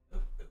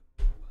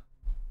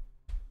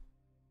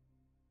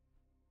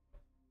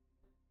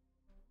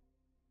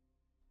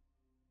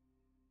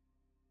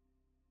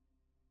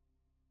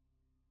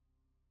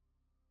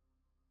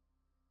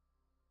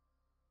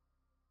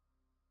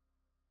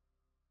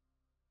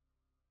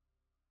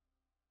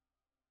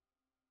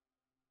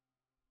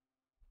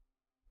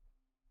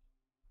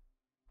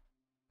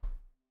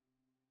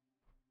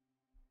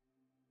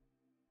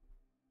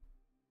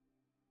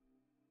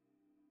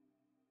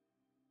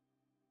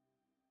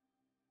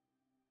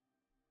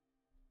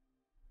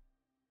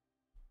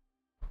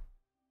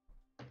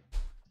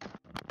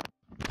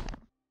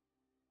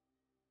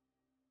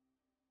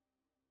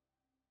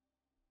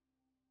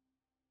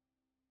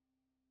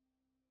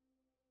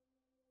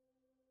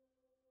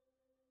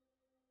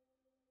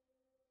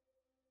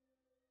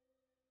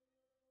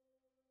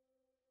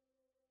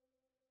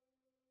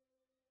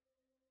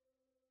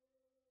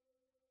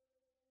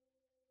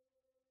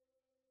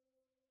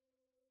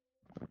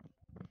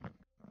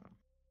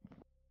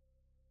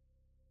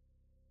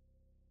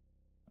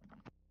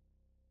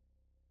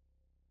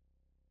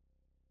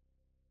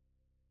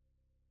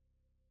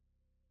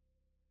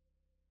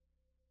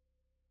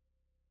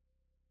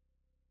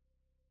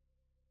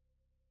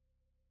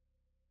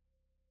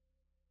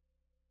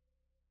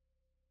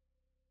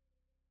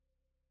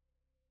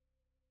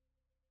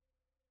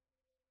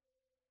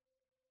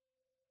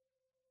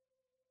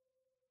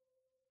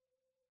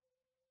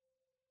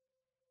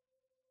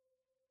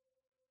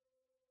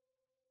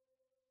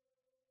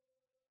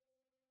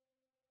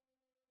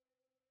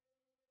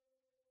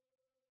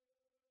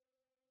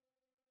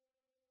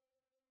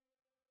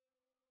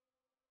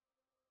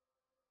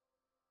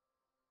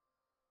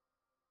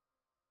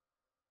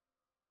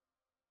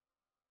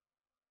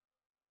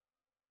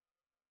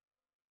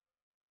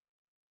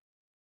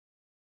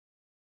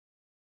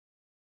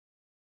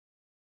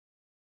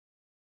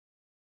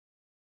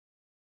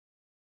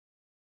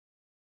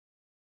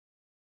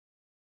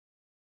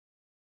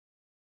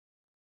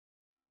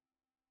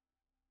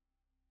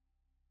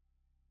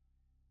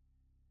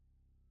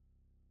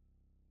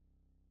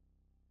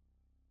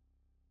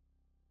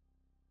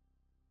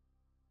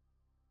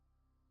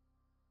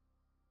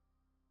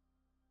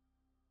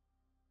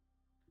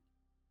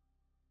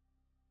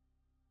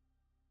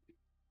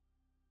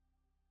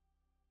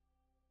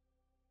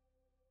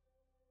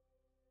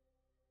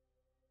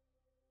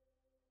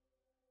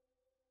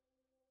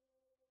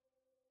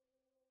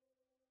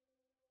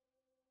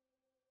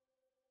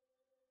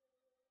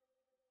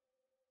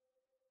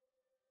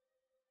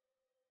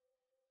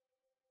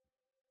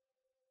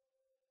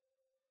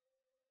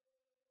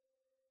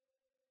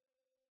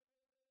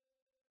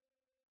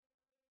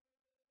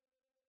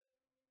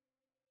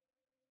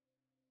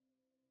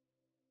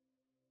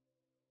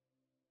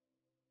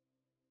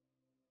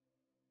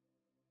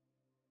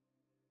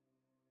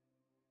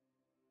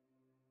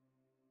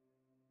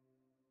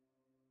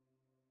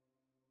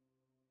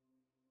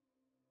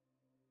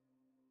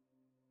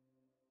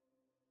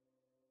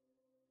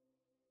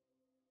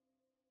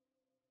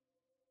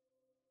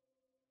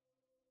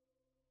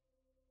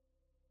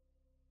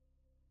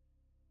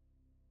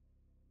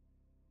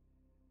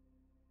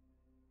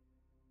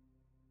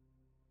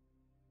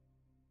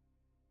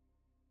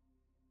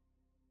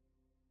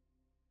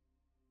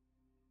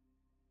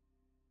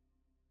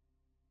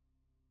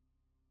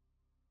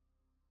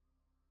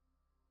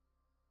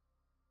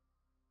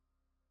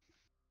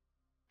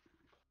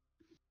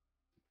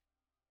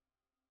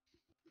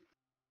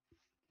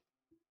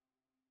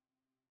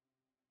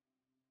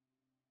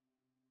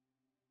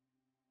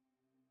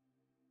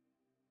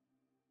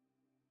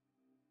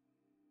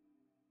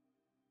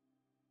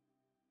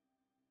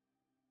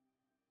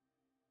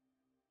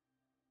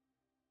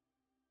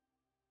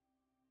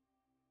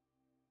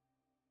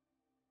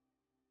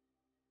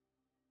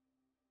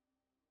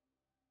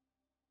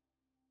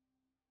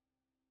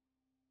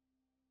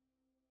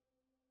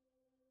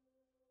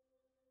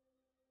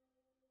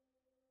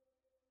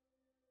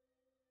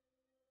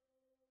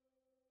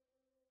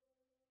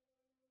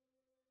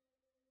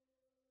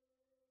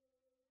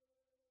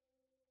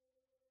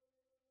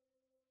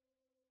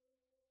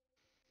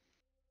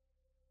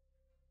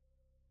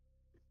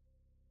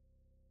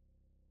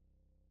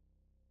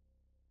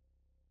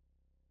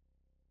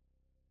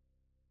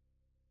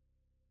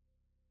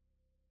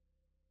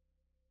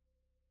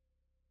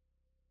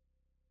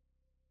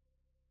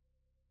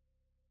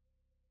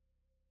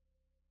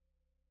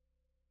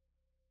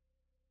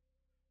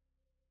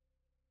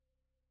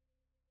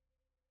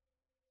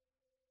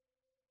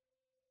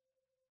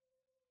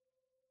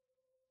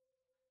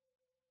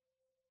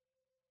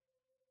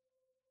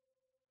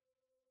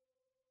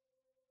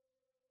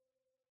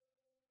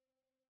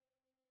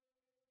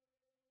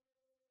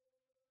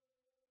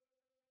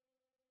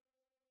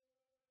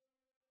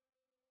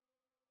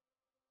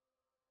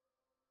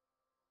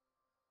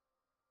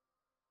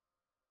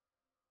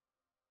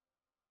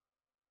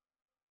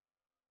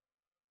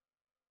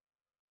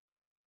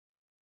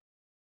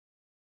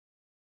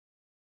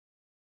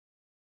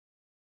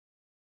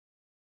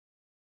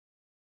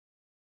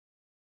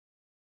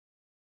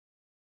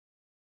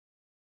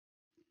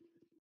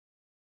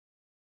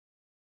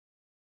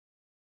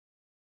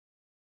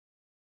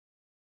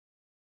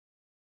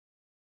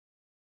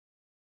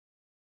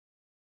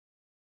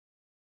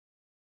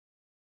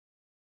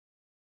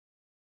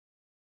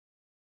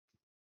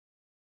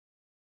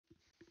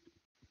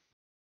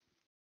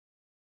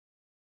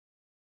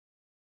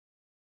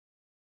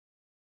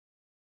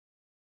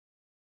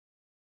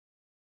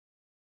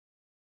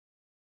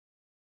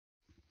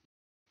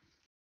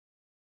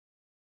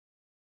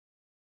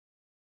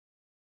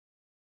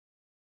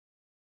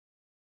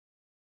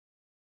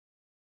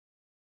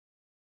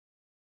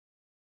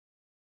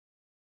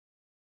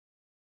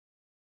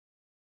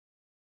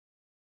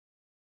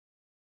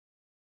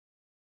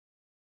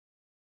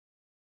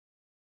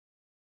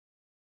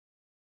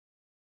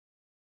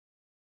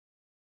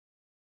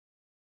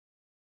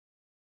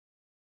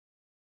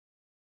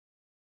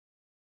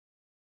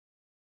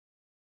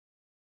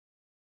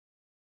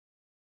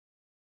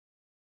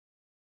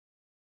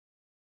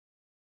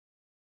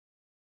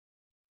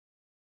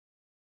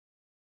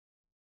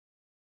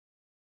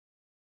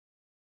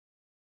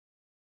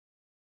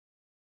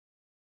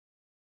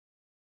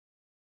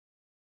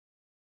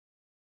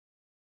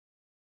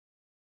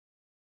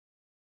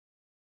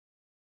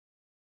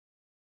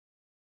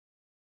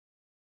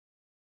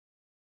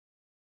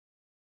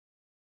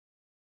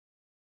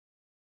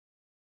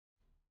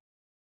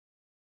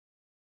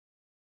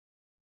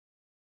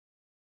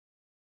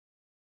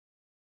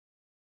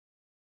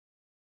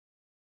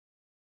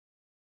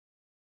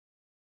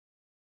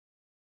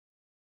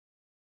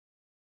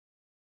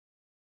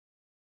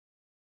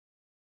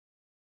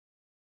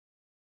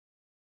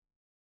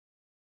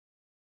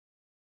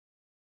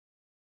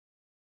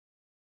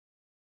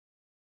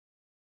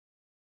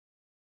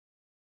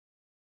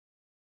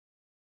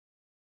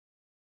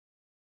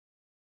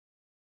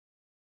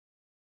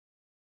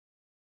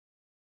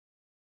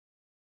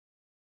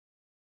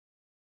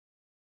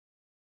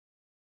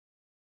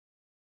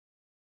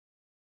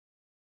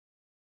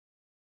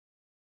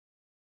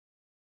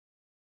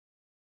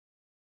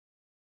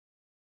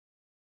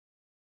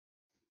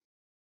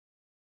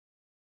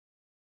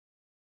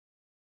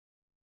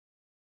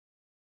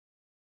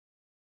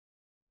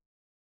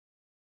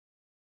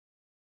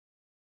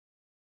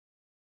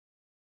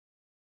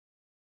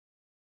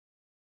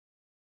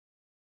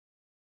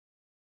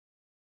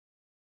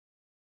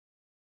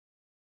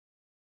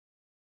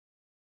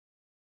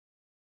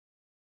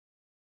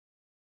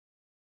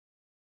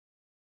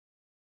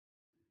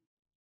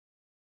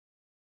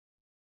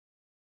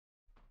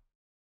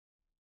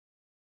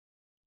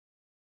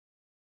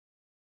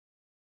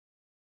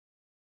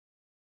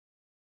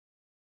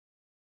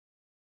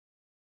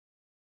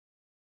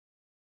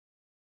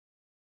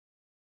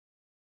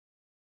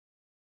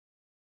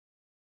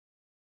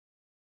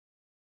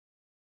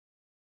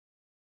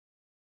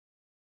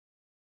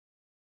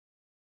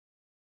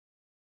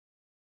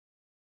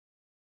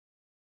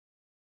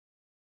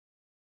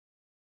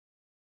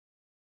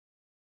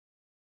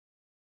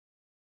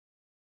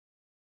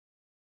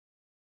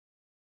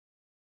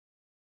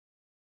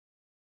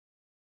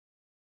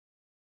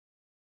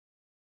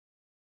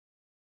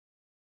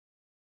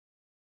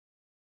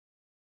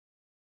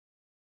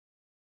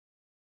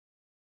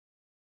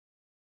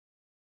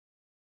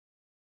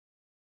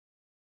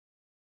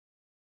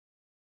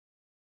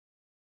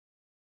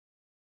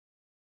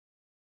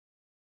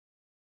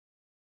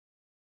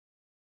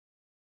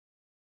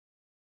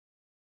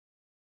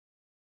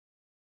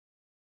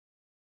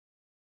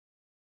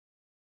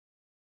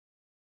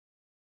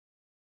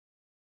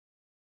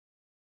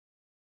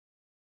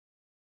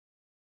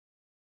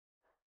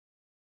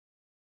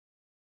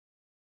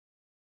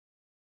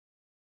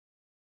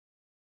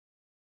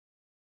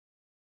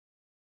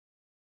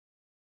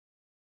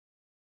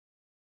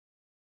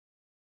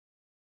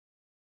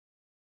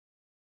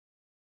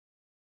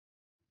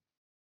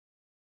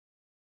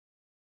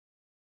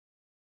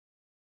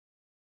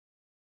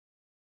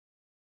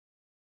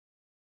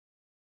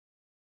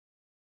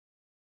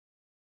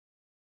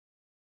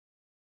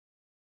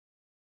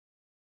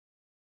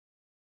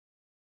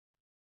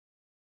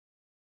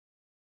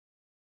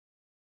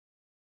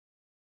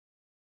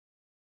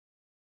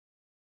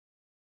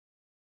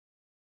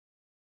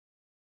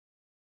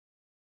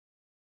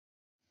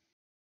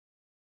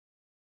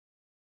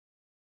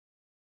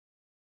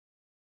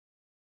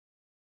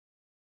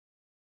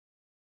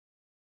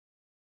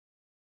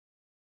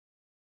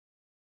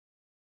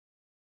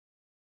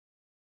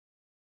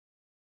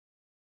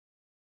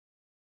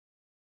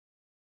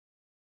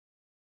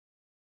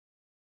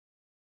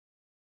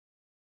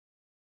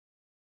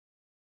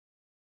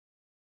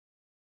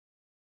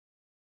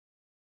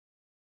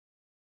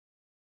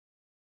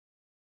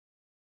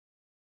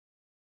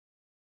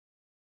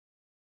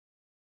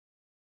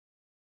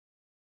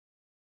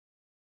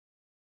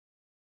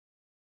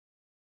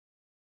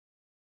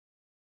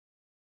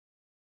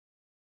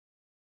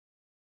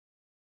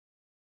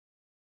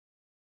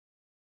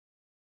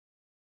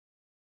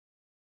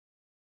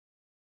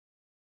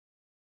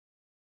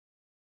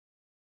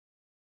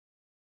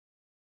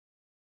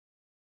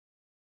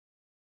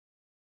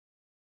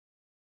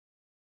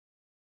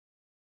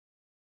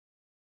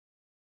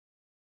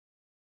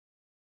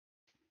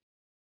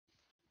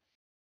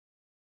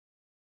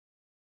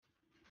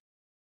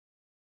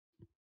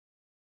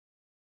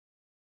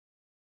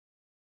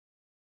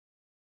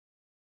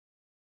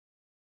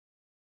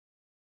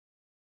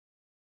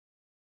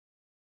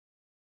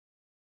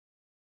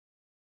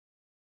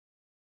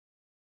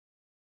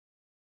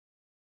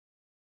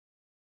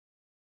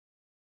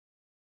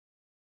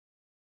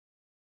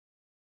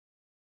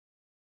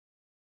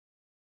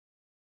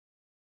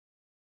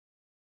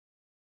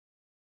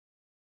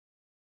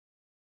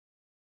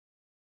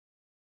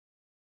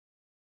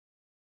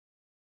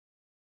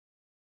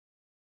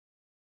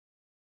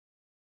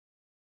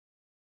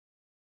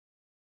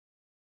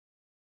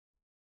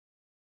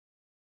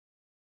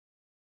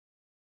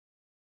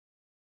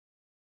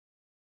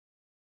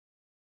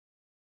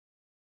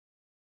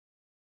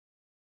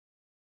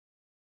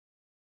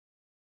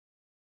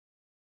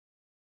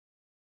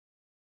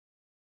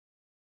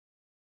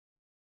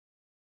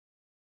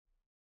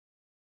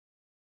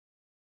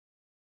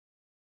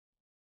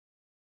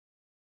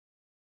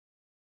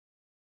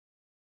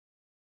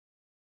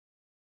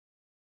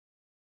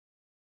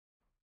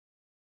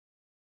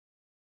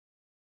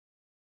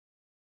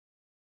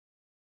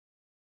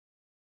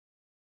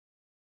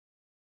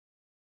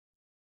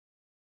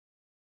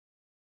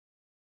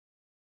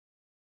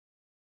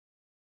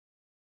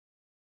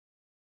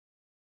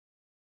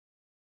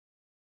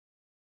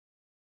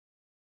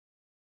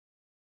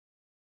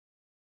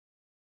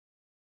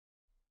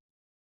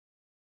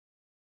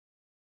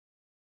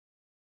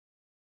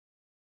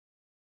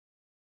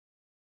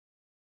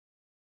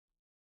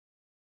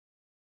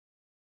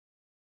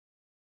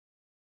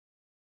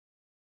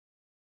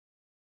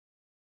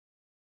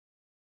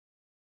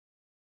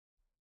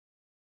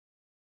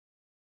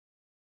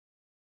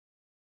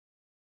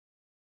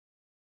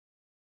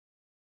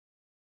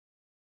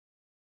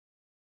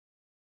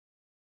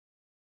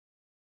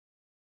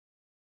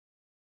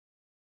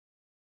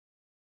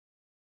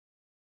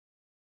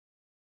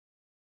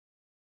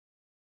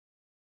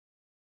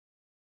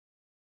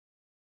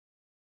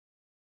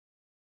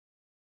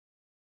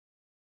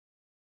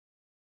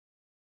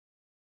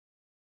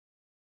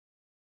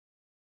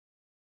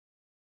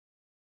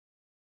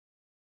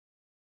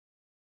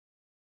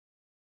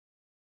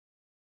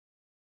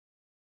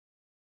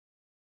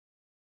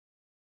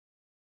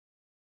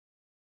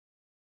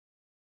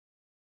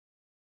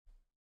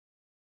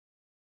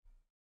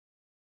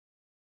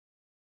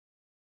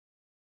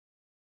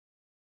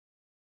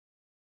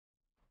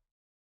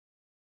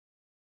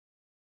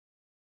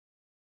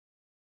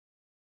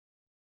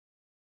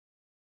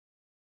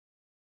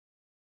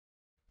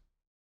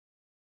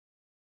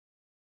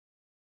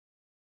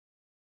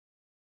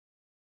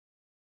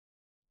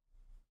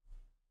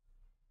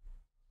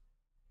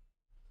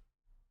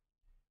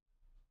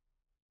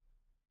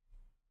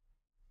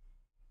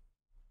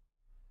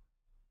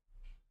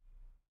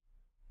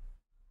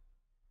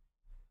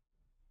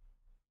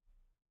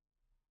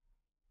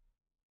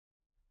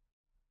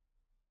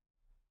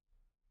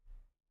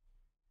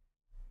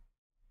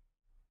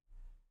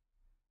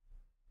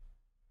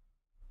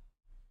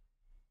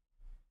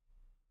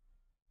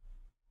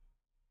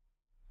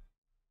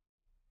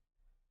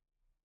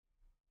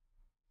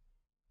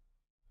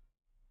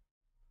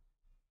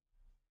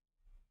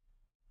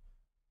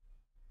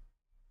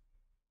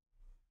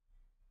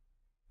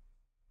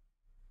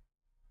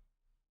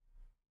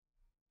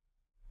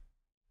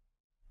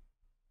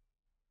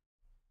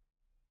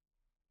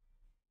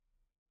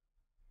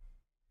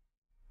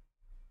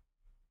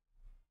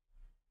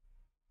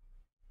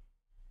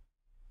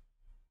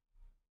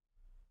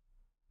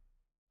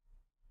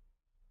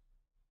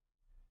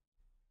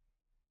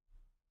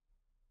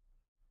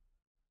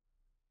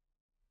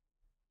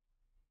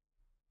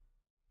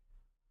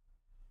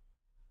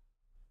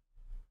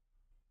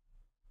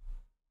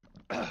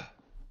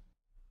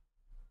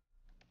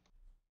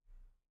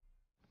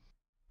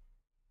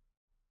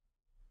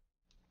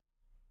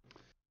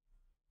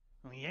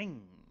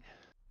 Yang.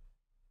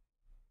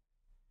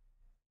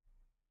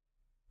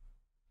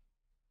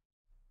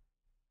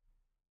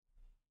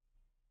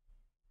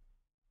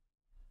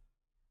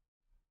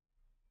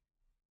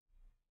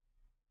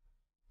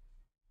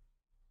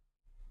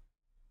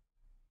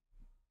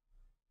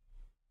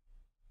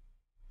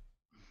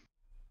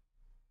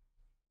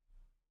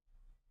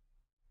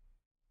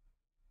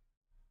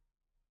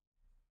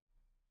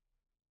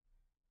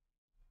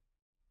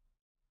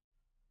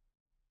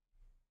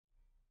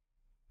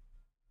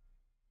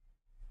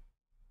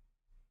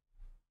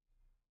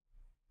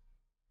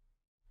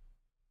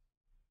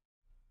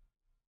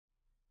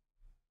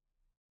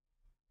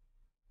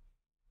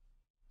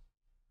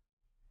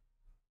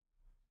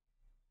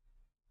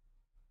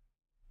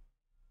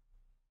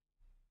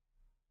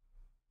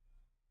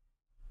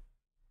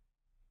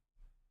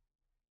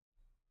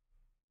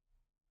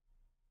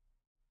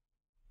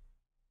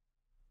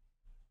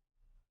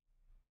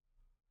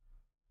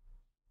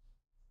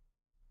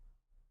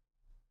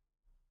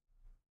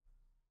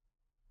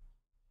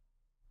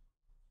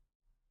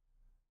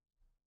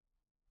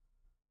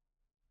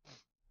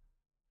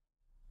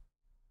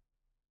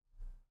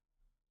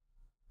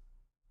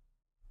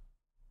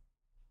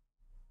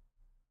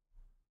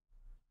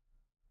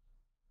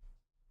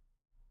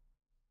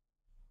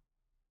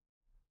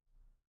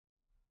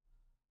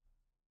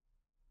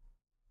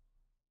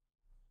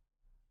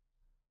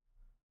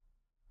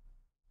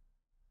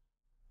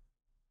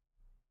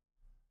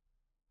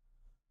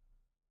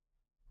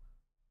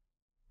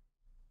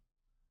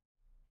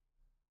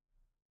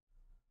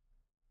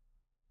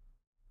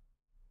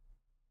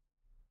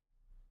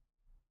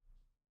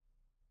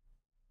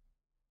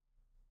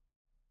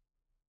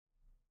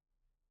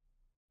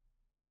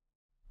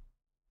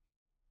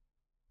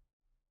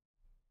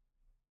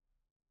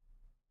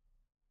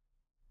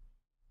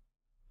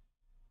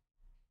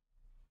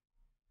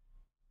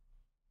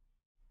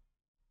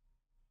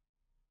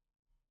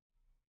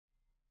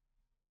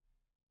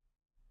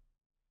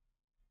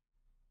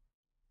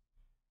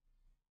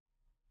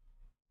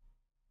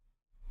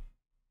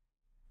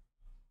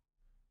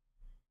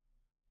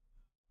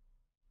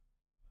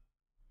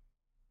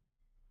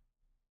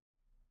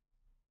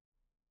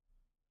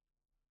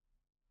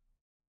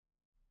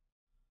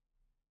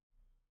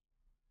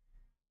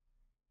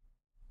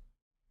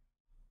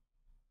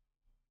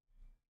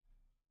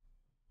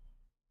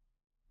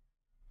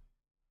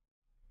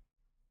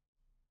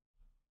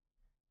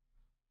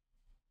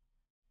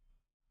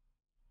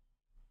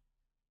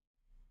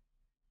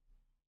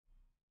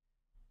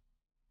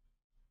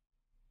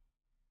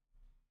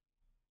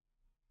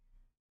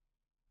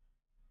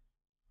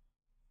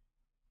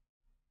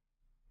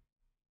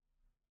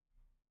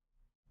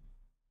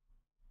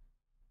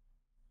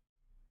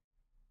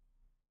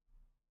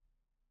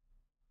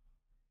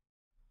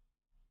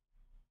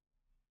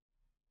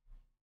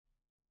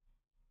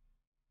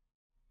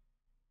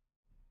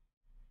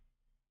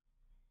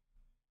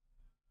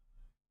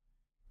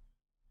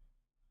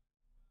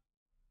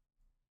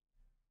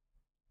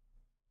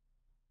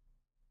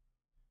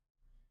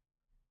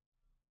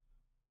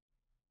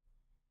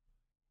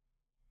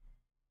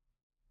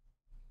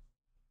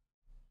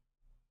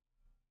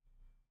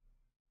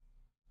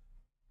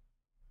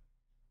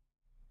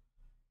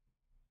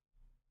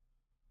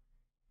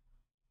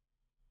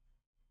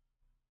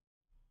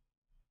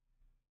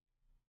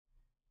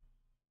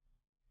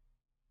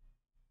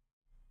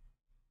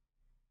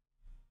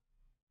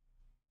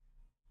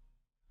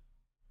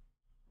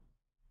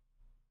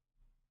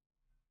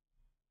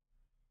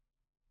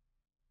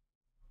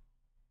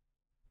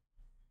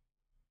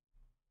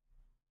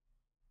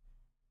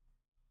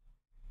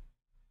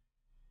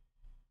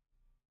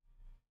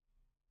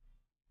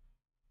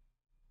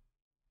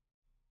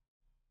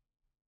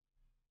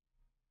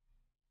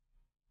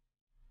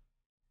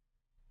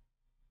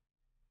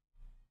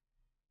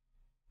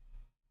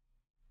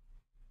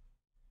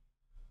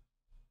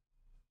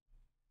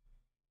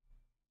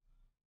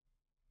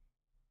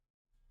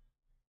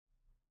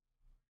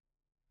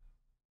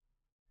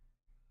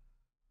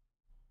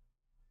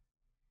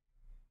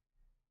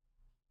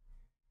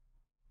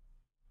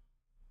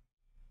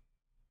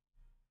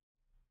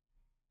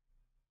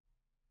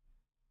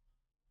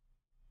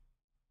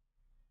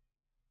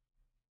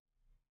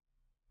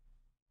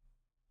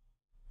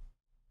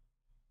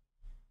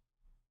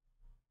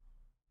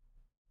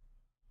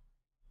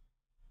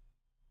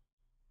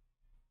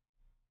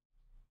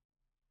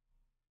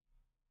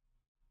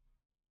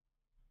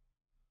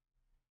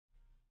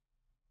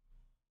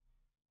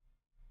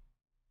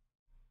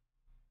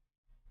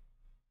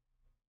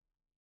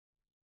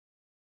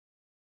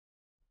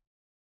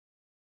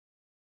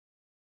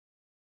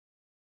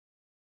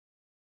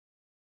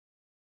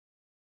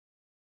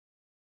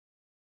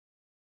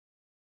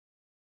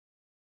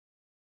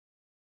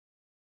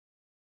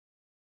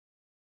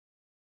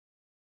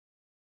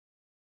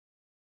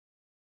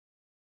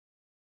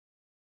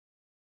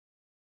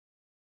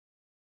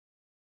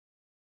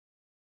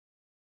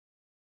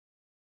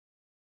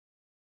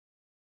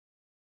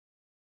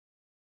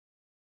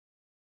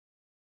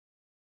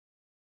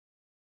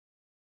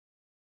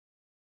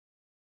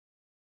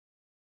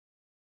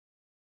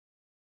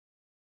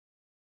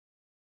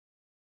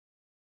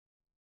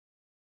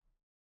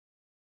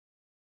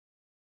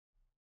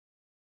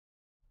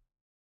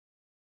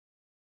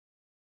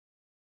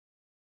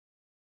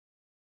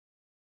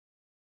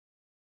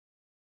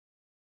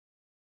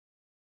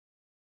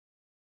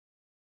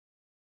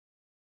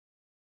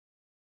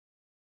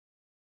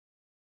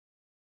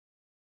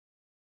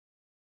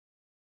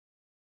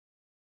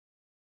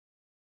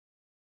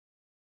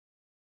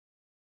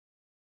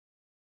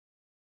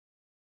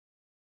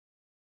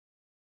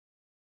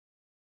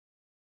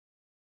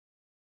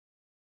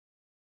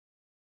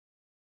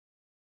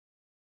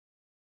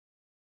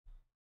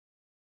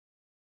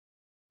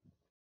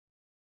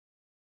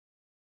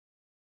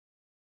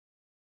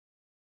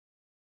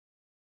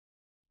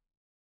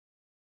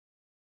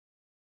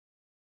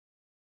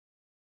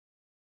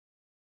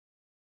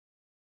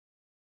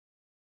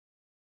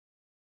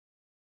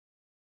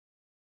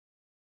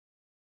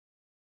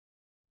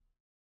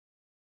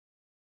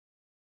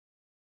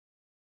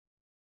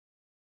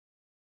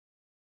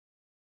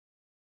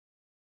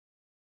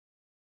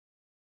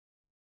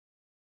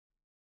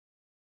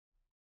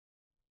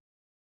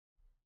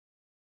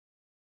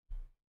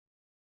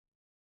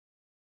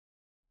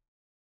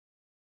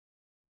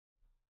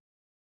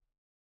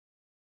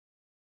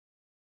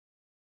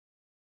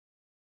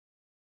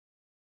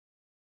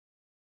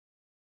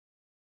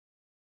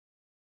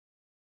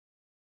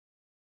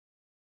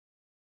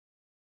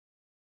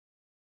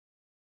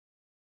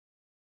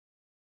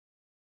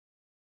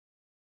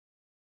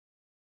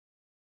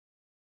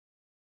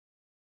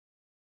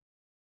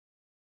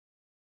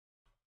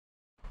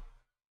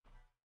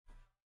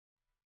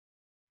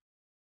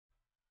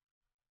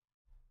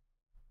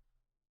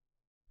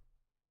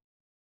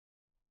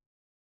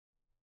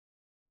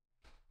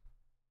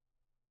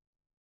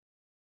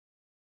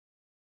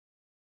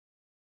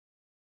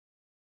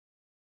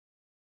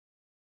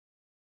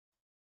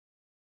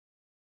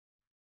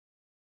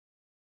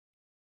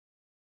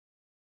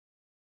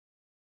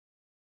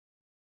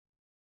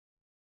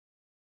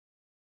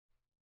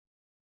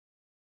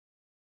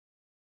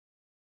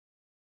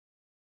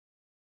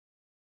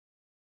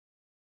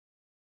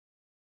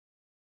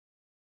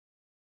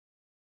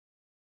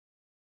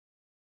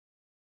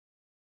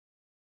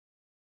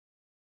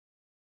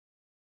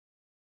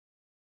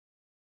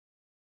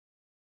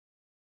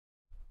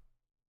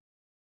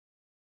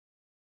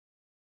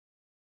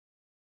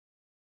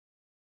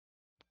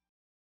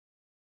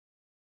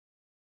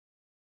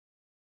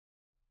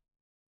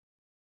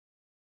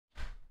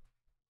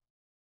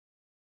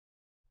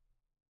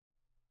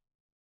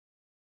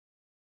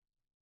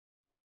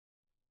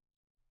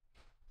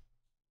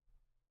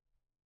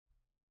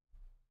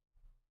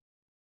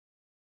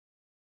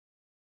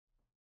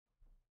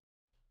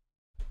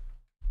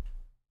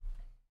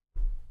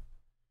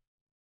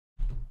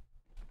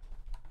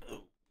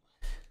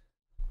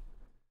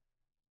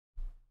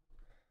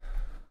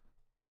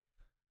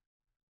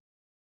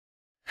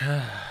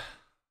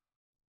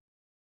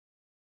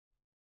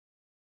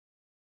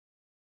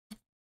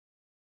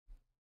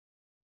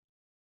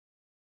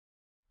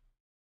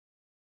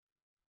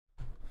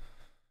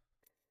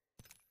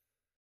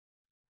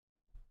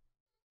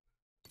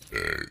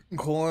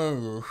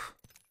 Cornelius,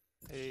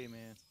 Hey,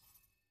 man.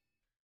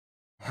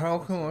 how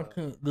come I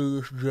can't do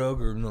this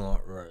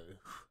juggernaut race?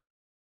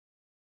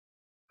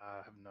 I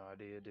have no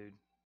idea, dude.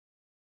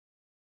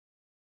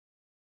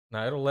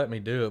 Now it'll let me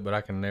do it, but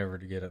I can never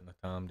get it in the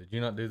time. Did you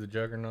not do the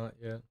juggernaut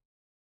yet?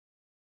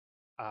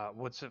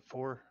 What's it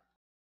for?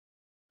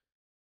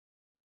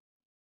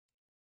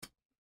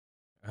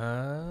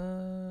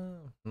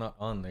 Not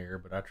on there,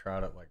 but I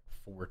tried it like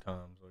 4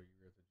 times while you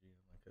were at the gym.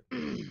 I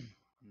couldn't.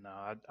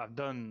 No, I've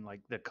done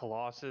like the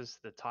Colossus,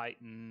 the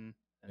Titan,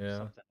 and Yeah.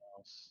 something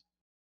else.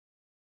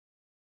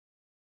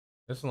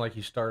 This is like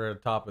you start at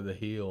the top of the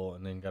hill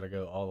and then got to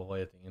go all the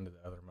way at the end of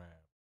the other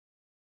map.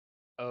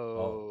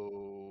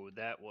 Oh,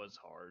 that was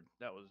hard.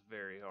 That was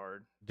very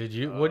hard. Did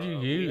you? What'd you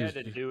use? We had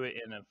to do it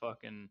in a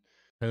fucking.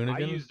 Hoonigan? I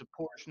used a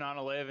Porsche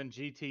 911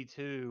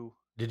 GT2.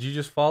 Did you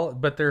just follow?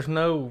 But there's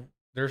no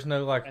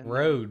like And then-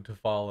 road to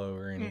follow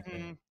or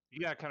anything. You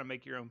gotta kind of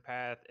make your own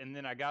path. And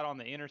then I got on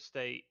the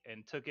interstate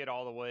and took it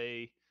all the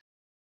way.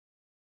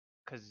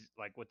 Because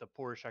like with the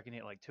Porsche, I can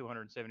hit like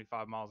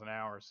 275 miles an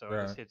hour. So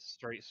I just Right. hit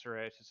straight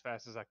stretch as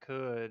fast as I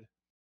could.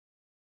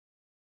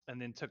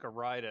 And then took a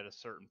right at a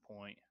certain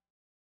point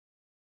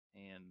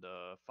and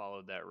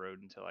followed that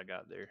road until I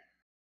got there.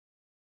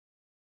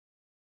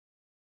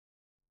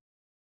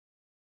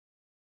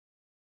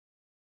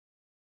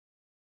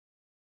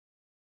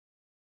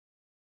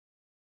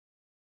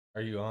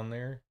 Are you on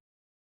there?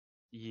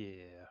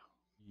 Yeah.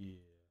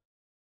 Yeah.